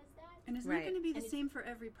that does that. And it's Right. not going to be the And same for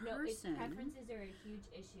every No, its person. preferences are a huge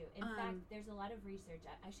issue. In fact, there's a lot of research.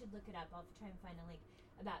 I should look it up. I'll try and find a link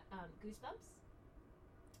about Goosebumps.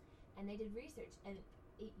 And they did research, and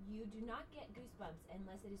you do not get goosebumps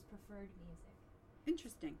unless it is preferred music,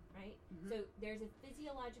 Interesting. right? Mhm. So there's a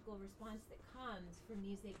physiological response that comes from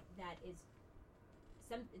music that is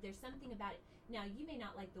there's something about it. Now you may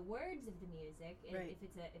not like the words of the music Right. if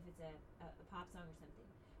it's a pop song or something,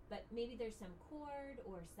 but maybe there's some chord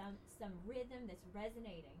or some rhythm that's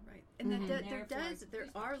resonating. Right. And Mhm. that And there therefore there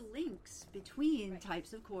goosebumps. are links between Right.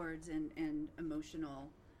 types of chords and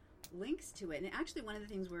emotional links to it. And actually, one of the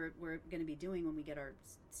things we're going to be doing when we get our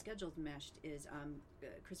schedules meshed is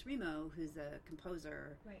Chris Remo, who's a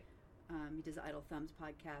composer. Right. He does the Idle Thumbs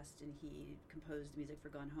podcast, and he composed music for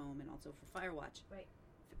Gone Home and also for Firewatch. Right.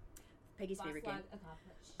 Peggy's Boss favorite log game.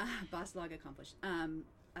 accomplished. Boss Log accomplished.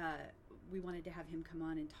 We wanted to have him come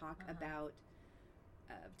on and talk about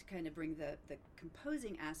to kind of bring the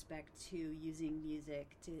composing aspect to using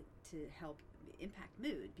music to help impact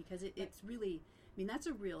mood, because it's really, I mean, that's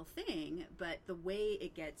a real thing, but the way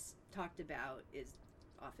it gets talked about is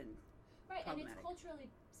often Right, and it's problematic. culturally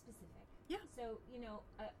specific. Yeah. So,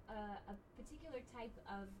 a particular type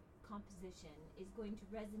of composition is going to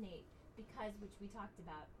resonate because, which we talked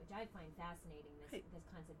about, which I find fascinating, Right. this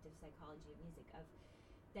concept of psychology of music, of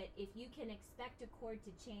that if you can expect a chord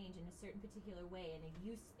to change in a certain particular way, and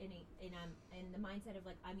in the mindset of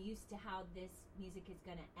like, I'm used to how this music is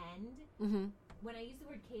going to end. Mm-hmm. When I use the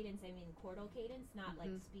word cadence, I mean chordal cadence, not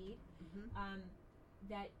like speed. Mhm.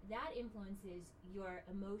 That influences your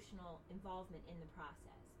emotional involvement in the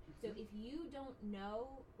process. So if you don't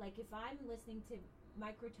know, like if I'm listening to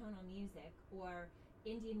microtonal music or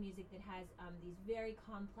Indian music that has these very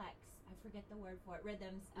complex, I forget the word for it,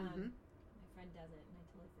 rhythms. My friend does it and I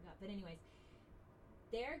totally forgot. But anyways,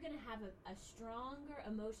 they're going to have a stronger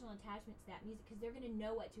emotional attachment to that music because they're going to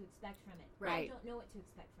know what to expect from it. Right. I don't know what to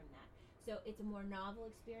expect from that. So it's a more novel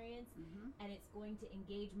experience, and it's going to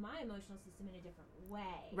engage my emotional system in a different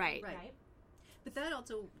way. Right. Right. But that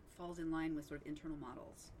also falls in line with sort of internal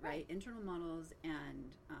models, right? Internal models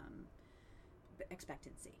and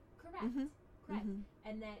expectancy. Correct. Mhm. Correct. Mhm.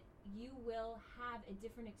 And that you will have a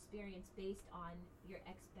different experience based on your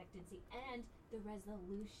expectancy and the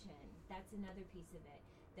resolution. That's another piece of it.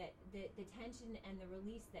 That the tension and the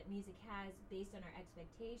release that music has based on our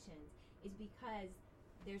expectations is because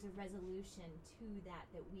there's a resolution to that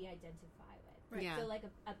we identify with. Right. Yeah. So like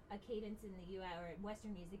a cadence in the U.S. or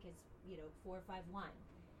Western music is 4-5-1.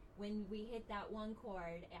 When we hit that one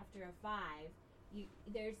chord after a 5,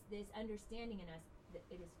 there's this understanding in us. it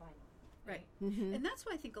is final. Right. Mm-hmm. And that's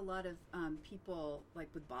why I think a lot of people, like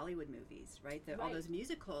with Bollywood movies, right? All Right. those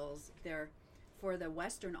musicals, they're for the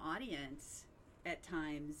Western audience. At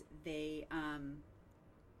times, they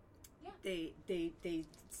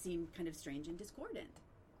seem kind of strange and discordant.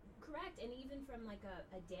 Correct, and even from like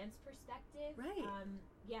a dance perspective, Right.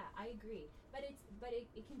 Yeah, I agree. But it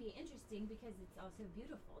can be interesting because it's also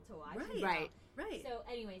beautiful to watch. Right. as well. Right. Right. So,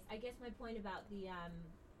 anyways, I guess my point about the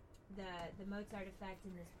Mozart effect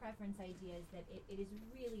and this preference idea is that it is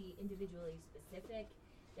really individually specific.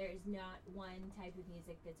 There is not one type of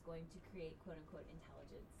music that's going to create quote unquote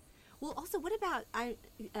intelligence. Well, also, what about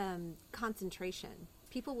concentration?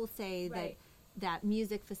 People will say Right. that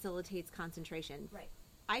music facilitates concentration. Right.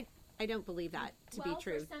 I don't believe that to Well, be for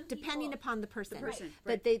true, some depending people- upon the person. The person,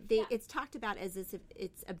 But right. they Yeah. it's talked about as if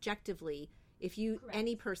it's objectively, if you Correct.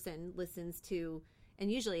 any person listens to,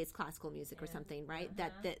 and usually it's classical music or something, right?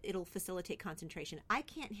 That it'll facilitate concentration. I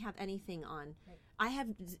can't have anything on. Right. I have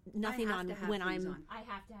nothing I have on to have when things I'm. on. I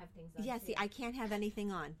have to have things on. Yeah, too. see, I can't have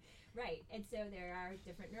anything on. Right, and so there are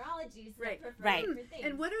different neurologies that Right. prefer Right. different things.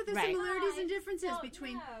 And what are the Right. similarities I and differences don't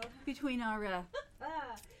between know. our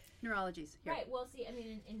Ah. neurologies? Here. Right. Well, see, I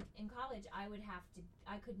mean, in college, I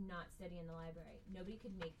could not study in the library. Nobody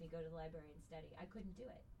could make me go to the library and study. I couldn't do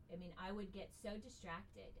it. I mean, I would get so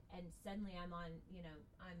distracted, and suddenly I'm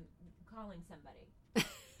calling somebody,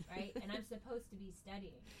 right? And I'm supposed to be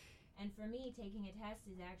studying. And for me, taking a test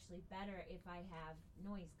is actually better if I have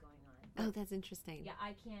noise going on. Oh, that's interesting. Yeah,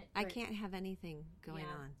 I can't. I can't have anything going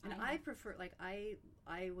Yeah. on. And I prefer, like, I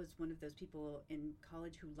was one of those people in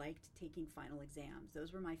college who liked taking final exams.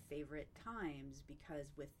 Those were my favorite times because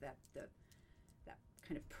with that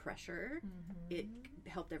kind of pressure, it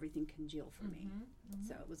helped everything congeal for me.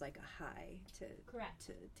 So it was like a high to Correct.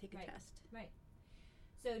 to take a Right. test. Right.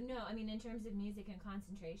 So no, I mean, in terms of music and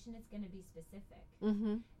concentration, it's going to be specific.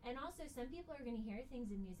 Mm-hmm. And also, some people are going to hear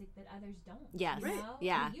things in music that others don't. Yes. You Right. know?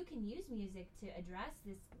 Yeah. I mean, you can use music to address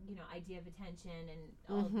this, idea of attention and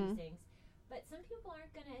all of these things. But some people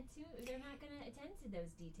aren't going to they're not going to attend to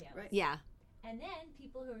those details. Right. Yeah. And then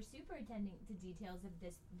people who are super attending to details of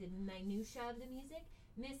the minutia of the music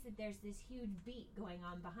miss that there's this huge beat going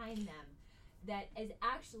on behind them that is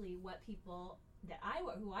actually what people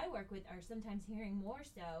who I work with are sometimes hearing more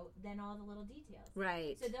so than all the little details.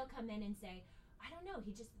 Right. So they'll come in and say, I don't know,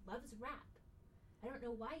 he just loves rap. I don't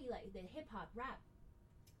know why he likes the hip hop rap.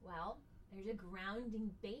 Well, there's a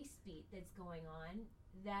grounding bass beat that's going on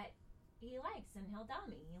that he likes, and he'll tell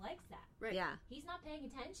me he likes that. Right. Yeah. He's not paying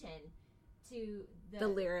attention to The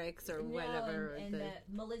lyrics or whatever. and the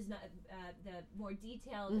melisma, the more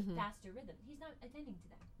detailed, faster rhythm. He's not attending to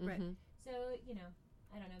that. Right. Mhm. So,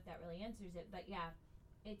 I don't know if that really answers it, but yeah,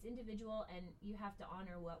 it's individual, and you have to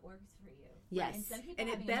honor what works for you. Yes. And some people And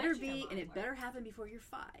it having better much be, trouble and at it better work. happen before you're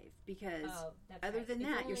 5, because That's other right. than It's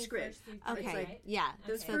that, you're only screwed. first through Okay. third, right? Yeah.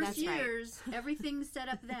 those Okay. So first that's right. years, everything's set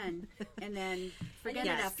up then, and then forget And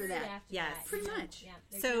then it Yes. after screwed that. after Yes. that, Pretty you know? much. Yeah.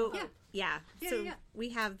 There's So no Yeah. hope. yeah. Yeah, So yeah. we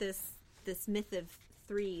have this myth of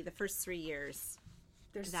the first 3 years.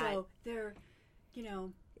 They're,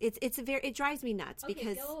 It drives me nuts Okay,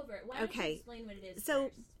 because go over it. Why don't you okay. explain what it is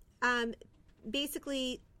So, first?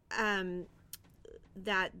 basically,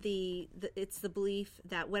 that it's the belief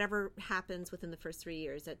that whatever happens within the first 3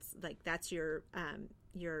 years, that's your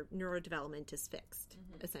neurodevelopment is fixed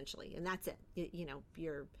essentially, and that's it. You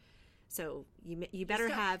better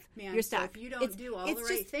stuck, have man. your So stuff. if you don't do all the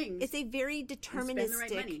right things it's a very spend the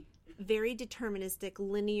right money. deterministic,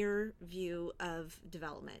 linear view of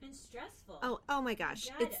development. And stressful. Oh my gosh,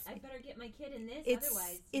 God, I better get my kid in this,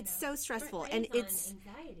 otherwise, it's so stressful, preys and on it's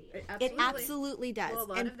anxiety. it absolutely does. Well, a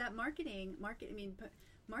lot and of that marketing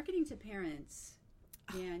to parents,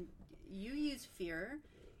 and you use fear,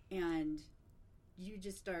 and you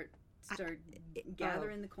just start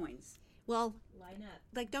gathering the coins. well, Line up.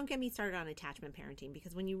 like, don't get me started on attachment parenting,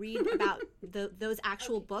 because when you read about those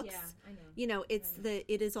actual Okay, books, yeah, I know.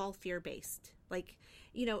 it is all fear based. Like,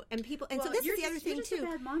 and people, and Well, so this you're is the other just, thing you're just too. a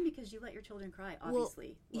bad mom because you let your children cry.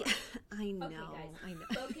 Obviously, Yeah, I know. Okay, guys. I know.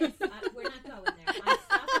 Focus. We're not going there. I'm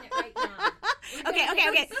stopping it right now. Okay. All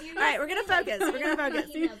right, we're gonna focus. We're gonna focus.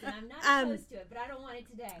 Emails, and I'm not opposed to it, but I don't want it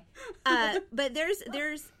today. But there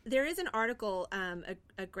is an article,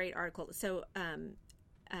 a great article. So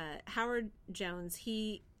Howard Jones,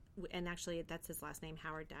 and actually that's his last name,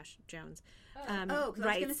 Howard-Jones. because I was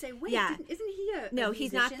going to say, wait, yeah. isn't he a No,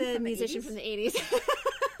 he's not the from musician 80s? from the 80s.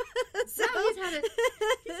 So No, he's had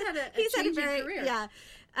a changing career. yeah.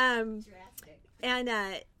 Drastic. And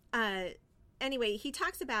anyway, he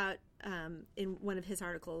talks about in one of his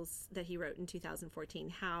articles that he wrote in 2014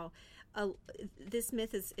 how this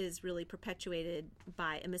myth is really perpetuated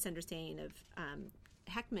by a misunderstanding of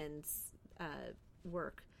Heckman's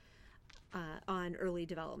work on early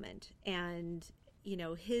development. And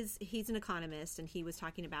he's an economist, and he was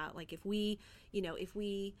talking about, like, if we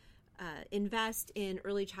invest in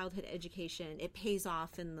early childhood education, it pays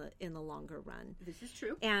off in the longer run. This is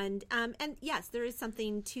true. And yes, there is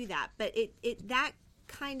something to that, but it that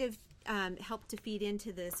kind of helped to feed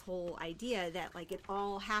into this whole idea that, like, it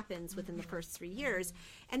all happens within the first 3 years,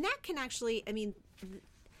 and that can actually, I mean,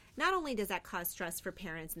 not only does that cause stress for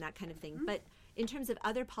parents and that kind of thing, but in terms of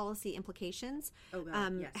other policy implications,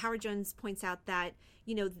 yes. Howard Jones points out that,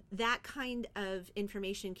 that kind of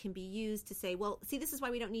information can be used to say, well, see, this is why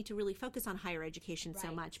we don't need to really focus on higher education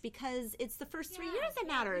so much, because it's the first 3 years that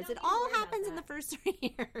matters. It all happens in the first 3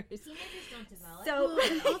 years. Teenagers don't develop. So,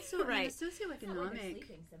 and also, right. It's not like they're socioeconomic.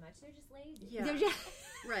 sleeping so much; they're just lazy. Yeah.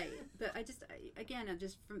 Right. But I'm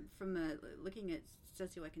just from looking at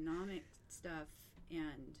socioeconomic stuff,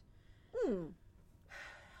 and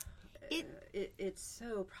it's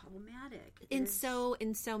so problematic in so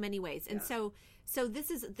many ways. And so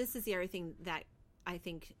this is the other thing that I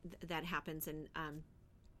think that happens. And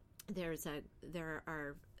there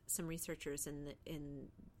are some researchers in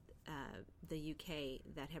the UK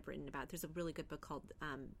that have written about. There's a really good book called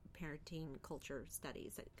Parenting Culture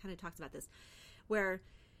Studies that kind of talks about this, where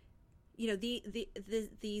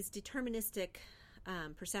these deterministic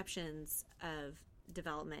perceptions of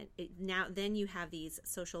development. Then you have these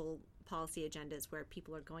social policy agendas where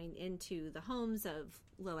people are going into the homes of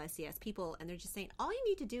low SES people, and they're just saying, all you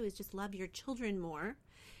need to do is just love your children more,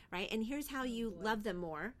 right? And here's how you love them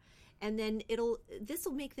more. And then this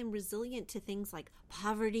will make them resilient to things like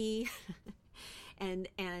poverty and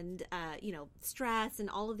stress and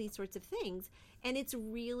all of these sorts of things. And it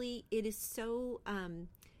is so,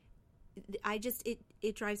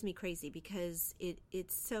 it drives me crazy, because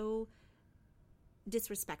it's so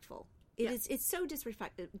disrespectful. It's so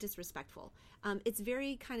disrespectful. It's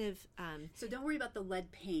very kind of so don't worry about the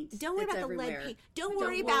lead paint. Don't worry about everywhere. the lead paint. Don't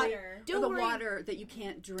worry about the water that you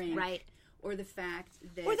can't drink. Right. Or the fact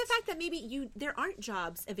that maybe there aren't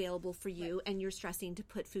jobs available for you, and you're stressing to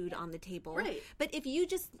put food on the table. Right. But if you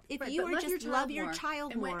love your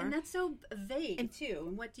child more, and that's so vague too.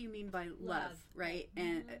 And what do you mean by love? Right.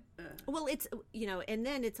 And well, it's and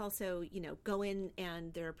then it's also go in,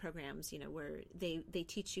 and there are programs where they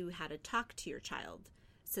teach you how to talk to your child,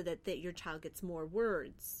 so that your child gets more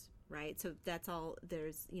words. Right. So that's all.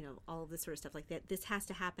 There's, all of this sort of stuff like that. This has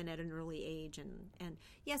to happen at an early age. And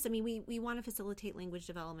yes, I mean, we want to facilitate language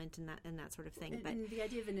development and that sort of thing. And the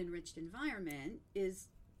idea of an enriched environment is,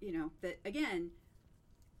 that, again,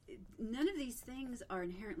 none of these things are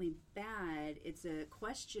inherently bad. It's a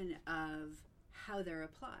question of how they're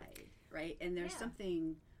applied. Right. And there's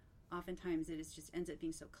something oftentimes that just ends up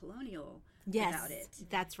being so colonial about it.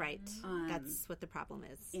 That's right. That's what the problem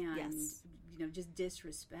is. And, yes. Just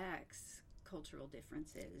disrespects cultural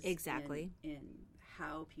differences. Exactly. In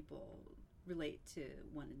how people relate to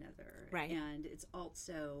one another. Right. And it's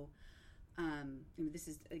also, this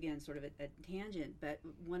is, again, sort of a tangent, but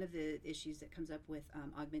one of the issues that comes up with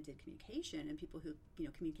augmented communication and people who,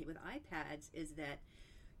 communicate with iPads is that,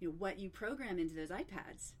 what you program into those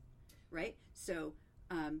iPads, right? So,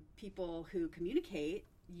 people who communicate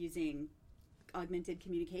using augmented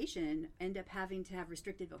communication end up having to have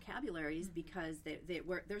restricted vocabularies because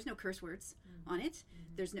there's no curse words on it.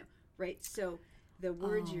 There's no, right? So the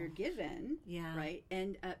words you're given, right,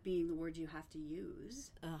 end up being the words you have to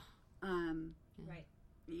use. Right.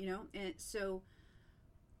 And so,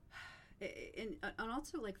 and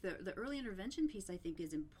also, like, the early intervention piece, I think,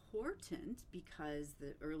 is important, because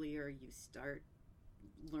the earlier you start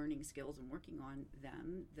learning skills and working on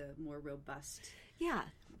them, the more robust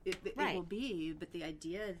it will be. But the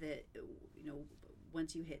idea that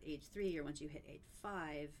once you hit age 3 or once you hit age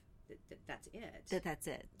 5, that's it. That's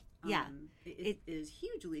it. It is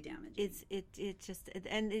hugely damaging.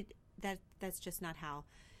 That's just not how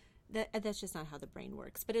that's just not how the brain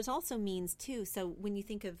works. But it also means too. So when you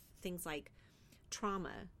think of things like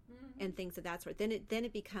trauma and things of that sort, then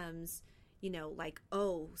it becomes,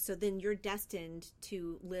 so then you're destined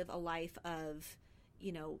to live a life of,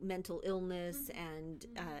 mental illness and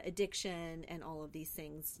addiction and all of these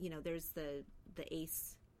things. There's the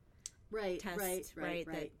ACE test, right.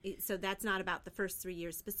 So that's not about the first 3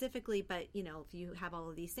 years specifically, but if you have all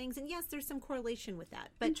of these things, and yes, there's some correlation with that.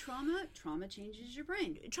 But and trauma changes your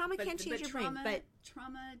brain. Trauma can change your brain, but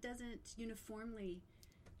trauma doesn't uniformly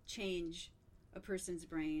change a person's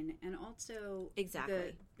brain. And also,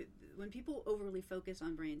 exactly, when people overly focus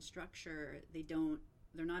on brain structure, they don't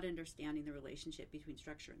they're not understanding the relationship between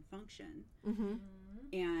structure and function,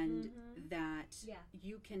 and that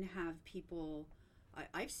you can have people.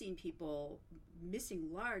 I've seen people missing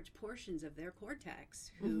large portions of their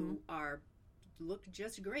cortex who look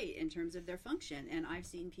just great in terms of their function, and I've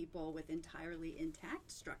seen people with entirely intact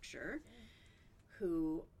structure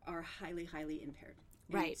who are highly, highly impaired.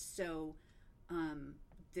 Right. And so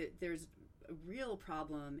there's a real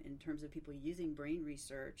problem in terms of people using brain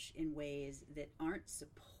research in ways that aren't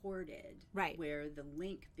supported, right, where the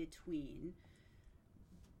link between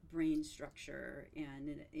brain structure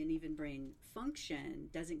and even brain function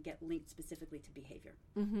doesn't get linked specifically to behavior.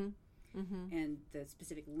 And the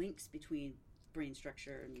specific links between brain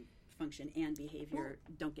structure and function and behavior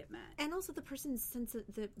don't get met. And also the person's sense of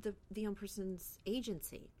the young person's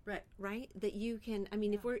agency. Right? That you can, I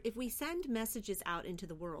mean, if we send messages out into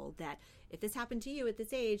the world that if this happened to you at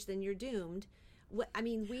this age, then you're doomed.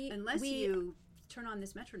 Unless you turn on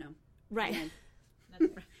this metronome. Right.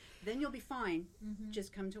 Then you'll be fine.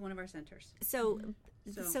 Just come to one of our centers. So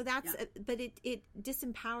that's, but it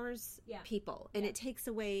disempowers people, and it takes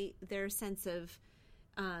away their sense of,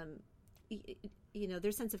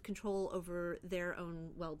 their sense of control over their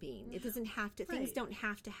own well-being. It doesn't have to. Things don't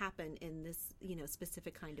have to happen in this,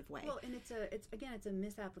 specific kind of way. Well, and it's a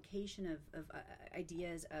misapplication of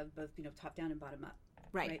ideas of both, top down and bottom up.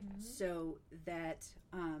 Right. So that.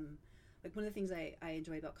 Like one of the things I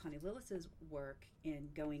enjoy about Connie Lillis's work in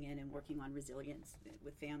going in and working on resilience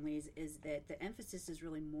with families is that the emphasis is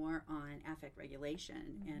really more on affect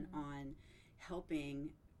regulation and on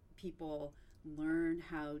helping people learn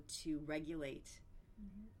how to regulate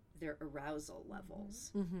their arousal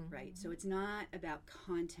levels, right? So it's not about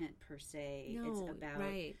content per se. No, it's about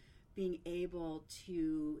being able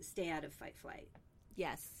to stay out of fight flight.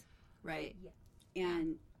 Yes. Right. Yeah.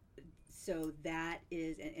 And so that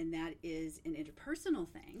is an interpersonal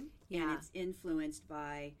thing, and it's influenced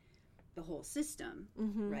by the whole system,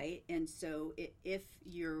 right? And so if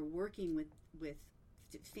you're working with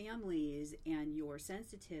families and you're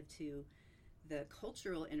sensitive to the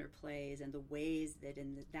cultural interplays and the ways that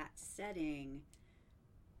in that setting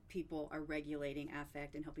people are regulating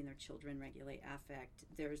affect and helping their children regulate affect,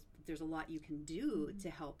 there's a lot you can do to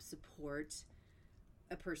help support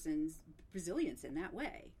a person's resilience in that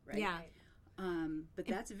way, right? Yeah. But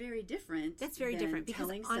that's very different. That's very different because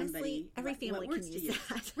telling honestly, every family can use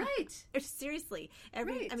that. Right. Seriously, I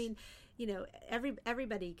mean,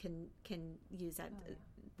 everybody can use that.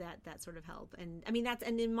 That sort of help. And I mean,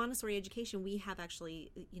 and in Montessori education, we have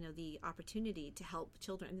actually, the opportunity to help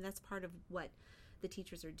children. I mean, that's part of what the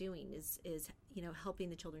teachers are doing is helping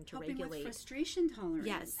the children to helping regulate with frustration tolerance.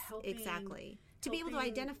 Yes, exactly. To be able to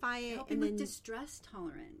identify it, helping with distress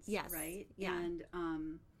tolerance. Yes, right. Yeah.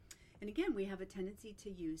 And again, we have a tendency to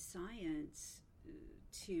use science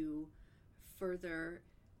to further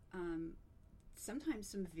sometimes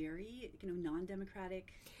some very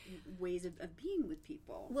non-democratic ways of being with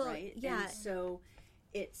people. Well, right. Yeah. And so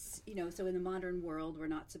it's so in the modern world we're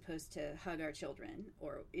not supposed to hug our children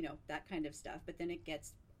or that kind of stuff, but then it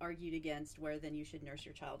gets argued against where then you should nurse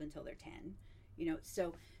your child until they're 10.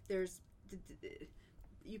 So there's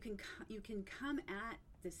you can come at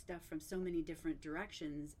this stuff from so many different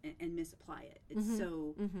directions and misapply it. It's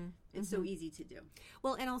so easy to do.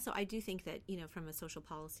 Well, and also I do think that from a social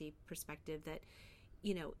policy perspective that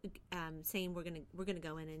saying we're gonna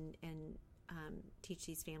go in and teach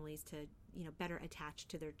these families to better attach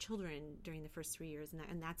to their children during the first 3 years,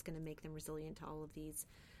 and that's going to make them resilient to all of these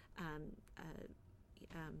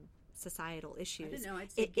societal issues. I don't know.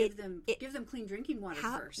 I'd say give them clean drinking water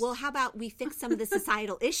first. Well, how about we fix some of the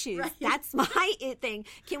societal issues? Right. That's my thing.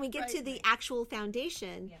 Can we get to the actual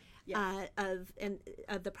foundation of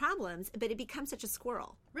the problems? But it becomes such a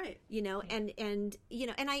squirrel, right? And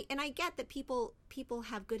I get that people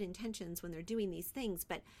have good intentions when they're doing these things,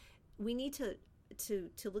 but we need to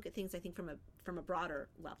look at things, I think, from a broader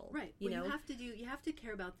level, right? You have to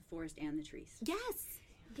care about the forest and the trees. Yes.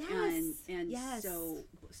 And yes. So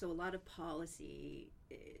a lot of policy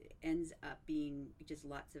ends up being just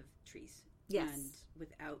lots of trees. Yes. And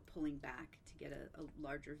without pulling back to get a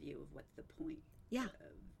larger view of what the point of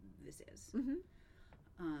this is.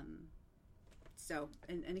 So,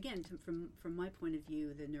 and again, from my point of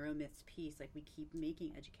view, the neuromyths piece, like we keep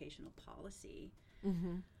making educational policy,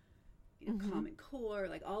 Common Core,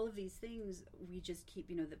 like all of these things, we just keep,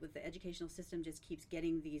 with the educational system just keeps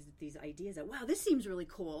getting these ideas that, wow, this seems really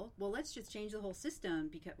cool. Well, let's just change the whole system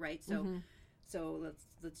because, right? So, so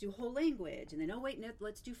let's do whole language, and then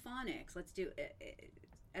let's do phonics. Let's do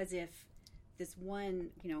as if this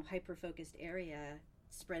one, hyper focused area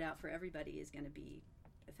spread out for everybody is going to be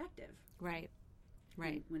effective. Right.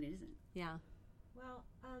 Right. when it isn't. Yeah. Well,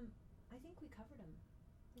 I think we covered them.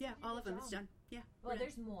 Yeah, all of them. It's done. Yeah. Well,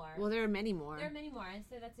 there's more. Well, there are many more. There are many more, and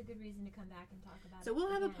so that's a good reason to come back and talk about it. So we'll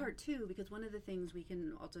have a again. part 2, because one of the things we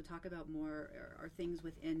can also talk about more are things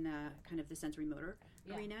within kind of the sensory motor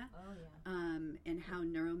arena. Oh, yeah. And how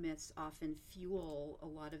neuromyths often fuel a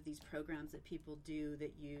lot of these programs that people do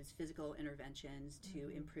that use physical interventions to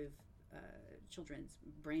improve children's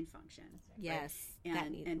brain function. Yes.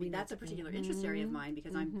 And that's a particular interest area of mine,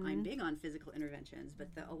 because I'm big on physical interventions, but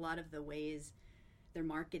a lot of the ways they're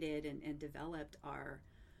marketed and developed are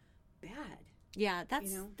bad. Yeah,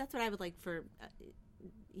 that's what I would like for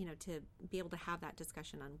to be able to have that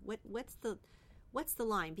discussion on what's the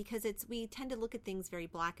line, because we tend to look at things very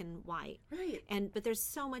black and white, right? But there's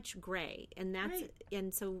so much gray, and that's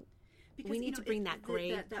and so because, we need to bring that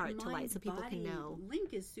gray part to light so people can know.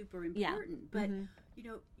 Link is super important, but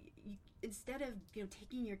instead of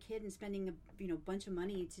taking your kid and spending a bunch of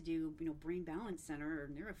money to do Brain Balance Center or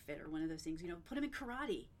NeuroFit or one of those things, put them in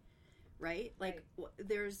karate, right? Like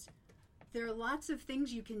there are lots of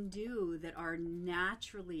things you can do that are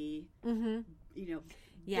naturally built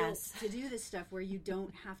to do this stuff, where you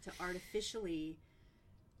don't have to artificially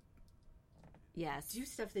do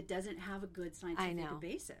stuff that doesn't have a good scientific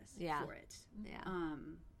basis for it. Yeah.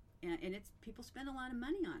 And it's people spend a lot of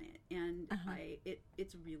money on it, and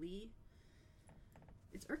it's really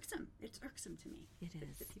irksome. It's irksome to me. It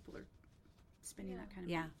is that people are spending that kind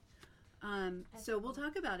of money. So we'll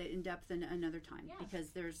talk about it in depth another time,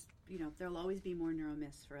 because there's there'll always be more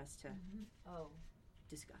neuromyths for us to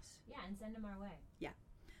discuss. Yeah, and send them our way. Yeah.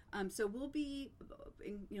 So we'll be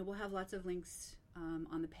we'll have lots of links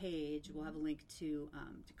on the page. We'll have a link to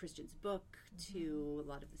Christian's book, to a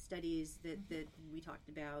lot of the studies that we talked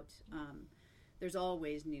about. There's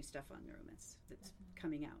always new stuff on neuromyths that's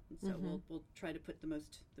coming out, and so we'll try to put the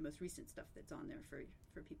most recent stuff that's on there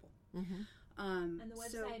for people. And the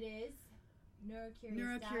website is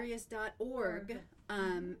neurocurious.org.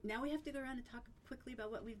 Now we have to go around and talk quickly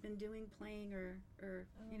about what we've been doing, playing, or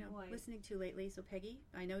listening to lately. So Peggy,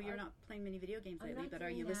 I know you're not playing many video games lately, but are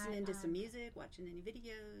you listening to some music, watching any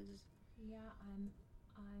videos? Yeah, I'm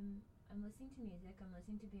listening to music. I'm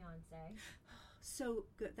listening to Beyonce. So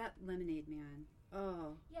good. That Lemonade Man.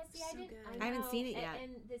 Oh, yeah. See, so I didn't. good. I haven't seen it yet.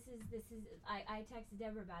 And this is. I texted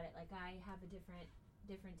Deborah about it. Like, I have a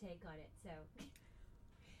different take on it. So.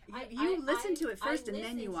 You listened to it first, and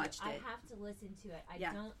then you watched it. I have to listen to it. I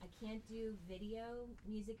can't do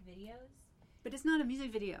music videos. But it's not a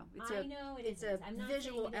music video. I know it it's isn't. a I'm not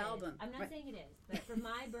visual saying it album. is. I'm not saying it is, but for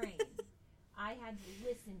my brain, I had to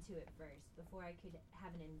listen to it first before I could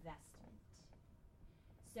have an investment.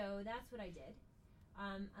 So that's what I did.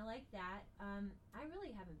 I like that. I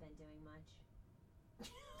really haven't been doing much.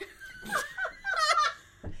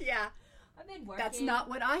 Yeah. I've been working. That's not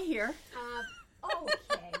what I hear.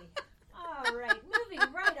 Okay. All right. Moving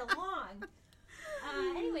right along.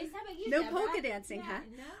 Anyways, how about you, No Deborah? polka dancing, huh?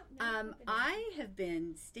 No polka dancing. I have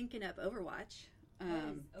been stinking up Overwatch.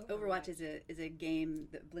 Overwatch is a game,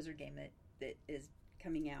 the Blizzard game that is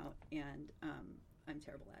coming out, and I'm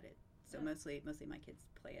terrible at it. So mostly my kids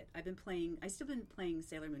play it. I've still been playing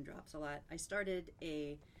Sailor Moon Drops a lot. I started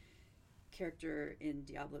a character in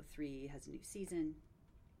Diablo 3, has a new season.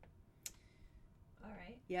 All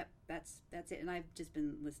right. Yep, that's it. And I've just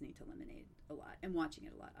been listening to Lemonade a lot and watching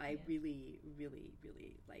it a lot. I really, really,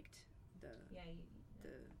 really liked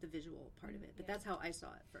the visual part of it. But that's how I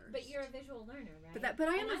saw it first. But you're a visual learner, right? But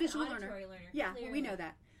I am a visual learner. learner. Yeah, clearly. we know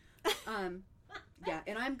that. Yeah,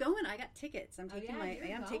 and I'm going. I got tickets. I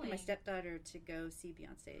am taking my stepdaughter to go see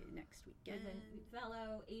Beyonce next weekend. With a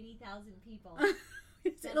fellow 80,000 people.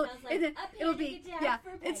 It'll be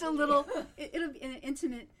it's a little. It'll be in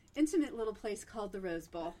an intimate little place called the Rose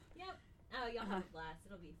Bowl. Yep. Oh, you'll have a blast.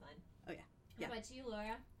 It'll be fun. Oh yeah. How about you,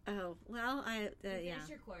 Laura? Oh, well, you finished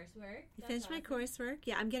your coursework. I finished my coursework.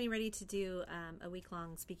 Yeah, I'm getting ready to do a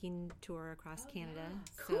week-long speaking tour across Canada.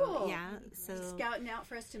 Yeah. So, Cool. Yeah. So Scouting out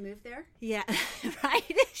for us to move there. Yeah, right.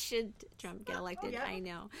 Should Trump get elected? Yeah. I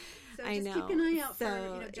know. So I just know. keep an eye out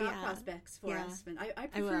for job yeah. prospects for Yeah. us. And I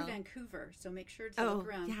prefer Vancouver, so make sure to look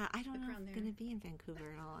around. Yeah, I don't know if around I'm there. going to be in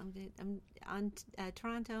Vancouver at all. I'm on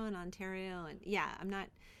Toronto and Ontario, and I'm not.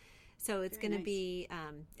 So it's going to be,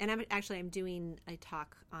 and I'm doing a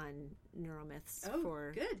talk on neuromyths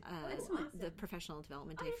for the professional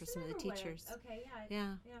development day for some of the teachers. Okay,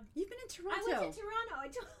 yeah. You've been in Toronto. I went to Toronto.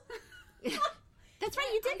 That's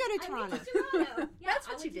right. You did go to Toronto. I went to Toronto. Yeah, That's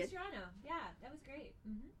what you did. I went to Toronto. Yeah, that was great.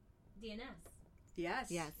 DNS. Yes.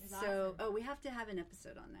 So, awesome. We have to have an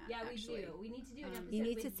episode on that. Yeah, actually. we do. We need to do an episode. You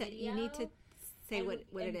need with to say. video, You need to say what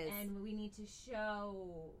it is. And we need to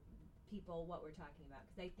show people what we're talking about,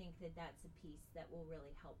 because I think that that's a piece that will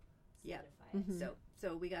really help Yeah. solidify it.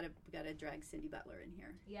 So we gotta drag Cindy Butler in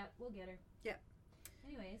here. Yep, we'll get her. Yep.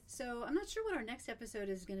 Anyways, So I'm not sure what our next episode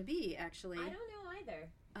is going to be. Actually, I don't know either.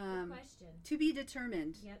 Good question. to be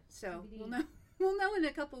determined. Yep, So TBD. we'll know. We'll know in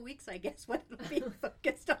a couple weeks, I guess, what it'll be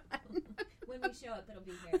focused on. When we show up, it'll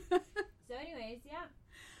be here. So, anyways, yeah.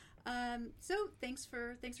 So thanks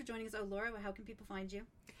for joining us. Oh, Laura, how can people find you?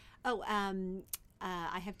 Oh,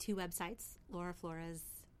 I have two websites,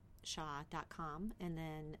 laurafloreshaw.com and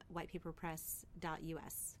then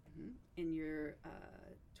whitepaperpress.us. And your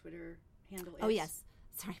Twitter handle is? Oh, yes.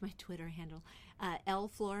 Sorry, my Twitter handle.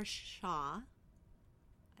 LFloresShaw.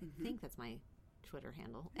 I think that's my Twitter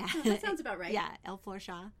handle. That sounds about right. Yeah,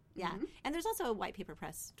 LFloresShaw. Yeah. And there's also a White Paper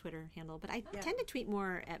Press Twitter handle, but I tend to tweet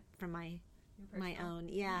more from my own.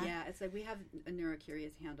 Yeah. Yeah, it's like we have a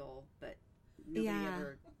Neurocurious handle, but nobody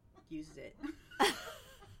ever uses it.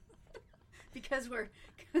 because we're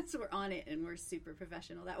on it and we're super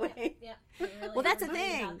professional that way. Yeah. Really Well, that's the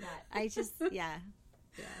excited thing. about that. I just, yeah.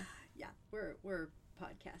 Yeah, we're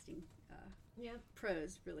podcasting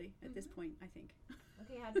pros, really, at this point, I think.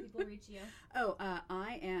 Okay, how do people reach you? Oh,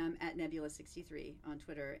 I am at Nebula63 on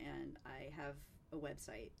Twitter, and I have a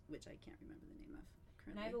website, which I can't remember the name of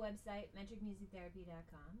And currently. I have a website,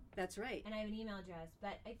 metricmusictherapy.com. That's right. And I have an email address.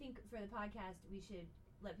 But I think for the podcast, we should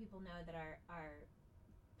let people know that our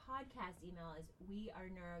podcast email is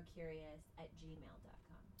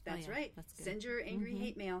weareneurocurious@gmail.com. That's yeah, right. that's good. Send your angry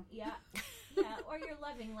hate mail. Yeah. Yeah, or your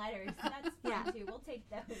loving letters. That's fine too. We'll take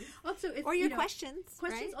those. Also, if, Or your questions.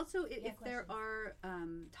 Questions. Right? Also, if there questions.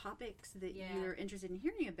 are topics that Yeah. you're interested in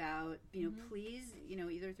hearing about, please,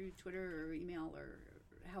 either through Twitter or email or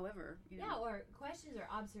however. Yeah, or questions or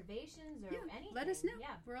observations or anything. Let us know.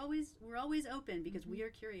 Yeah, We're always open because we are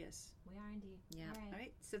curious. we are indeed. Yeah. All right. All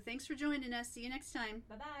right. So thanks for joining us. See you next time.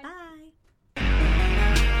 Bye-bye. Bye.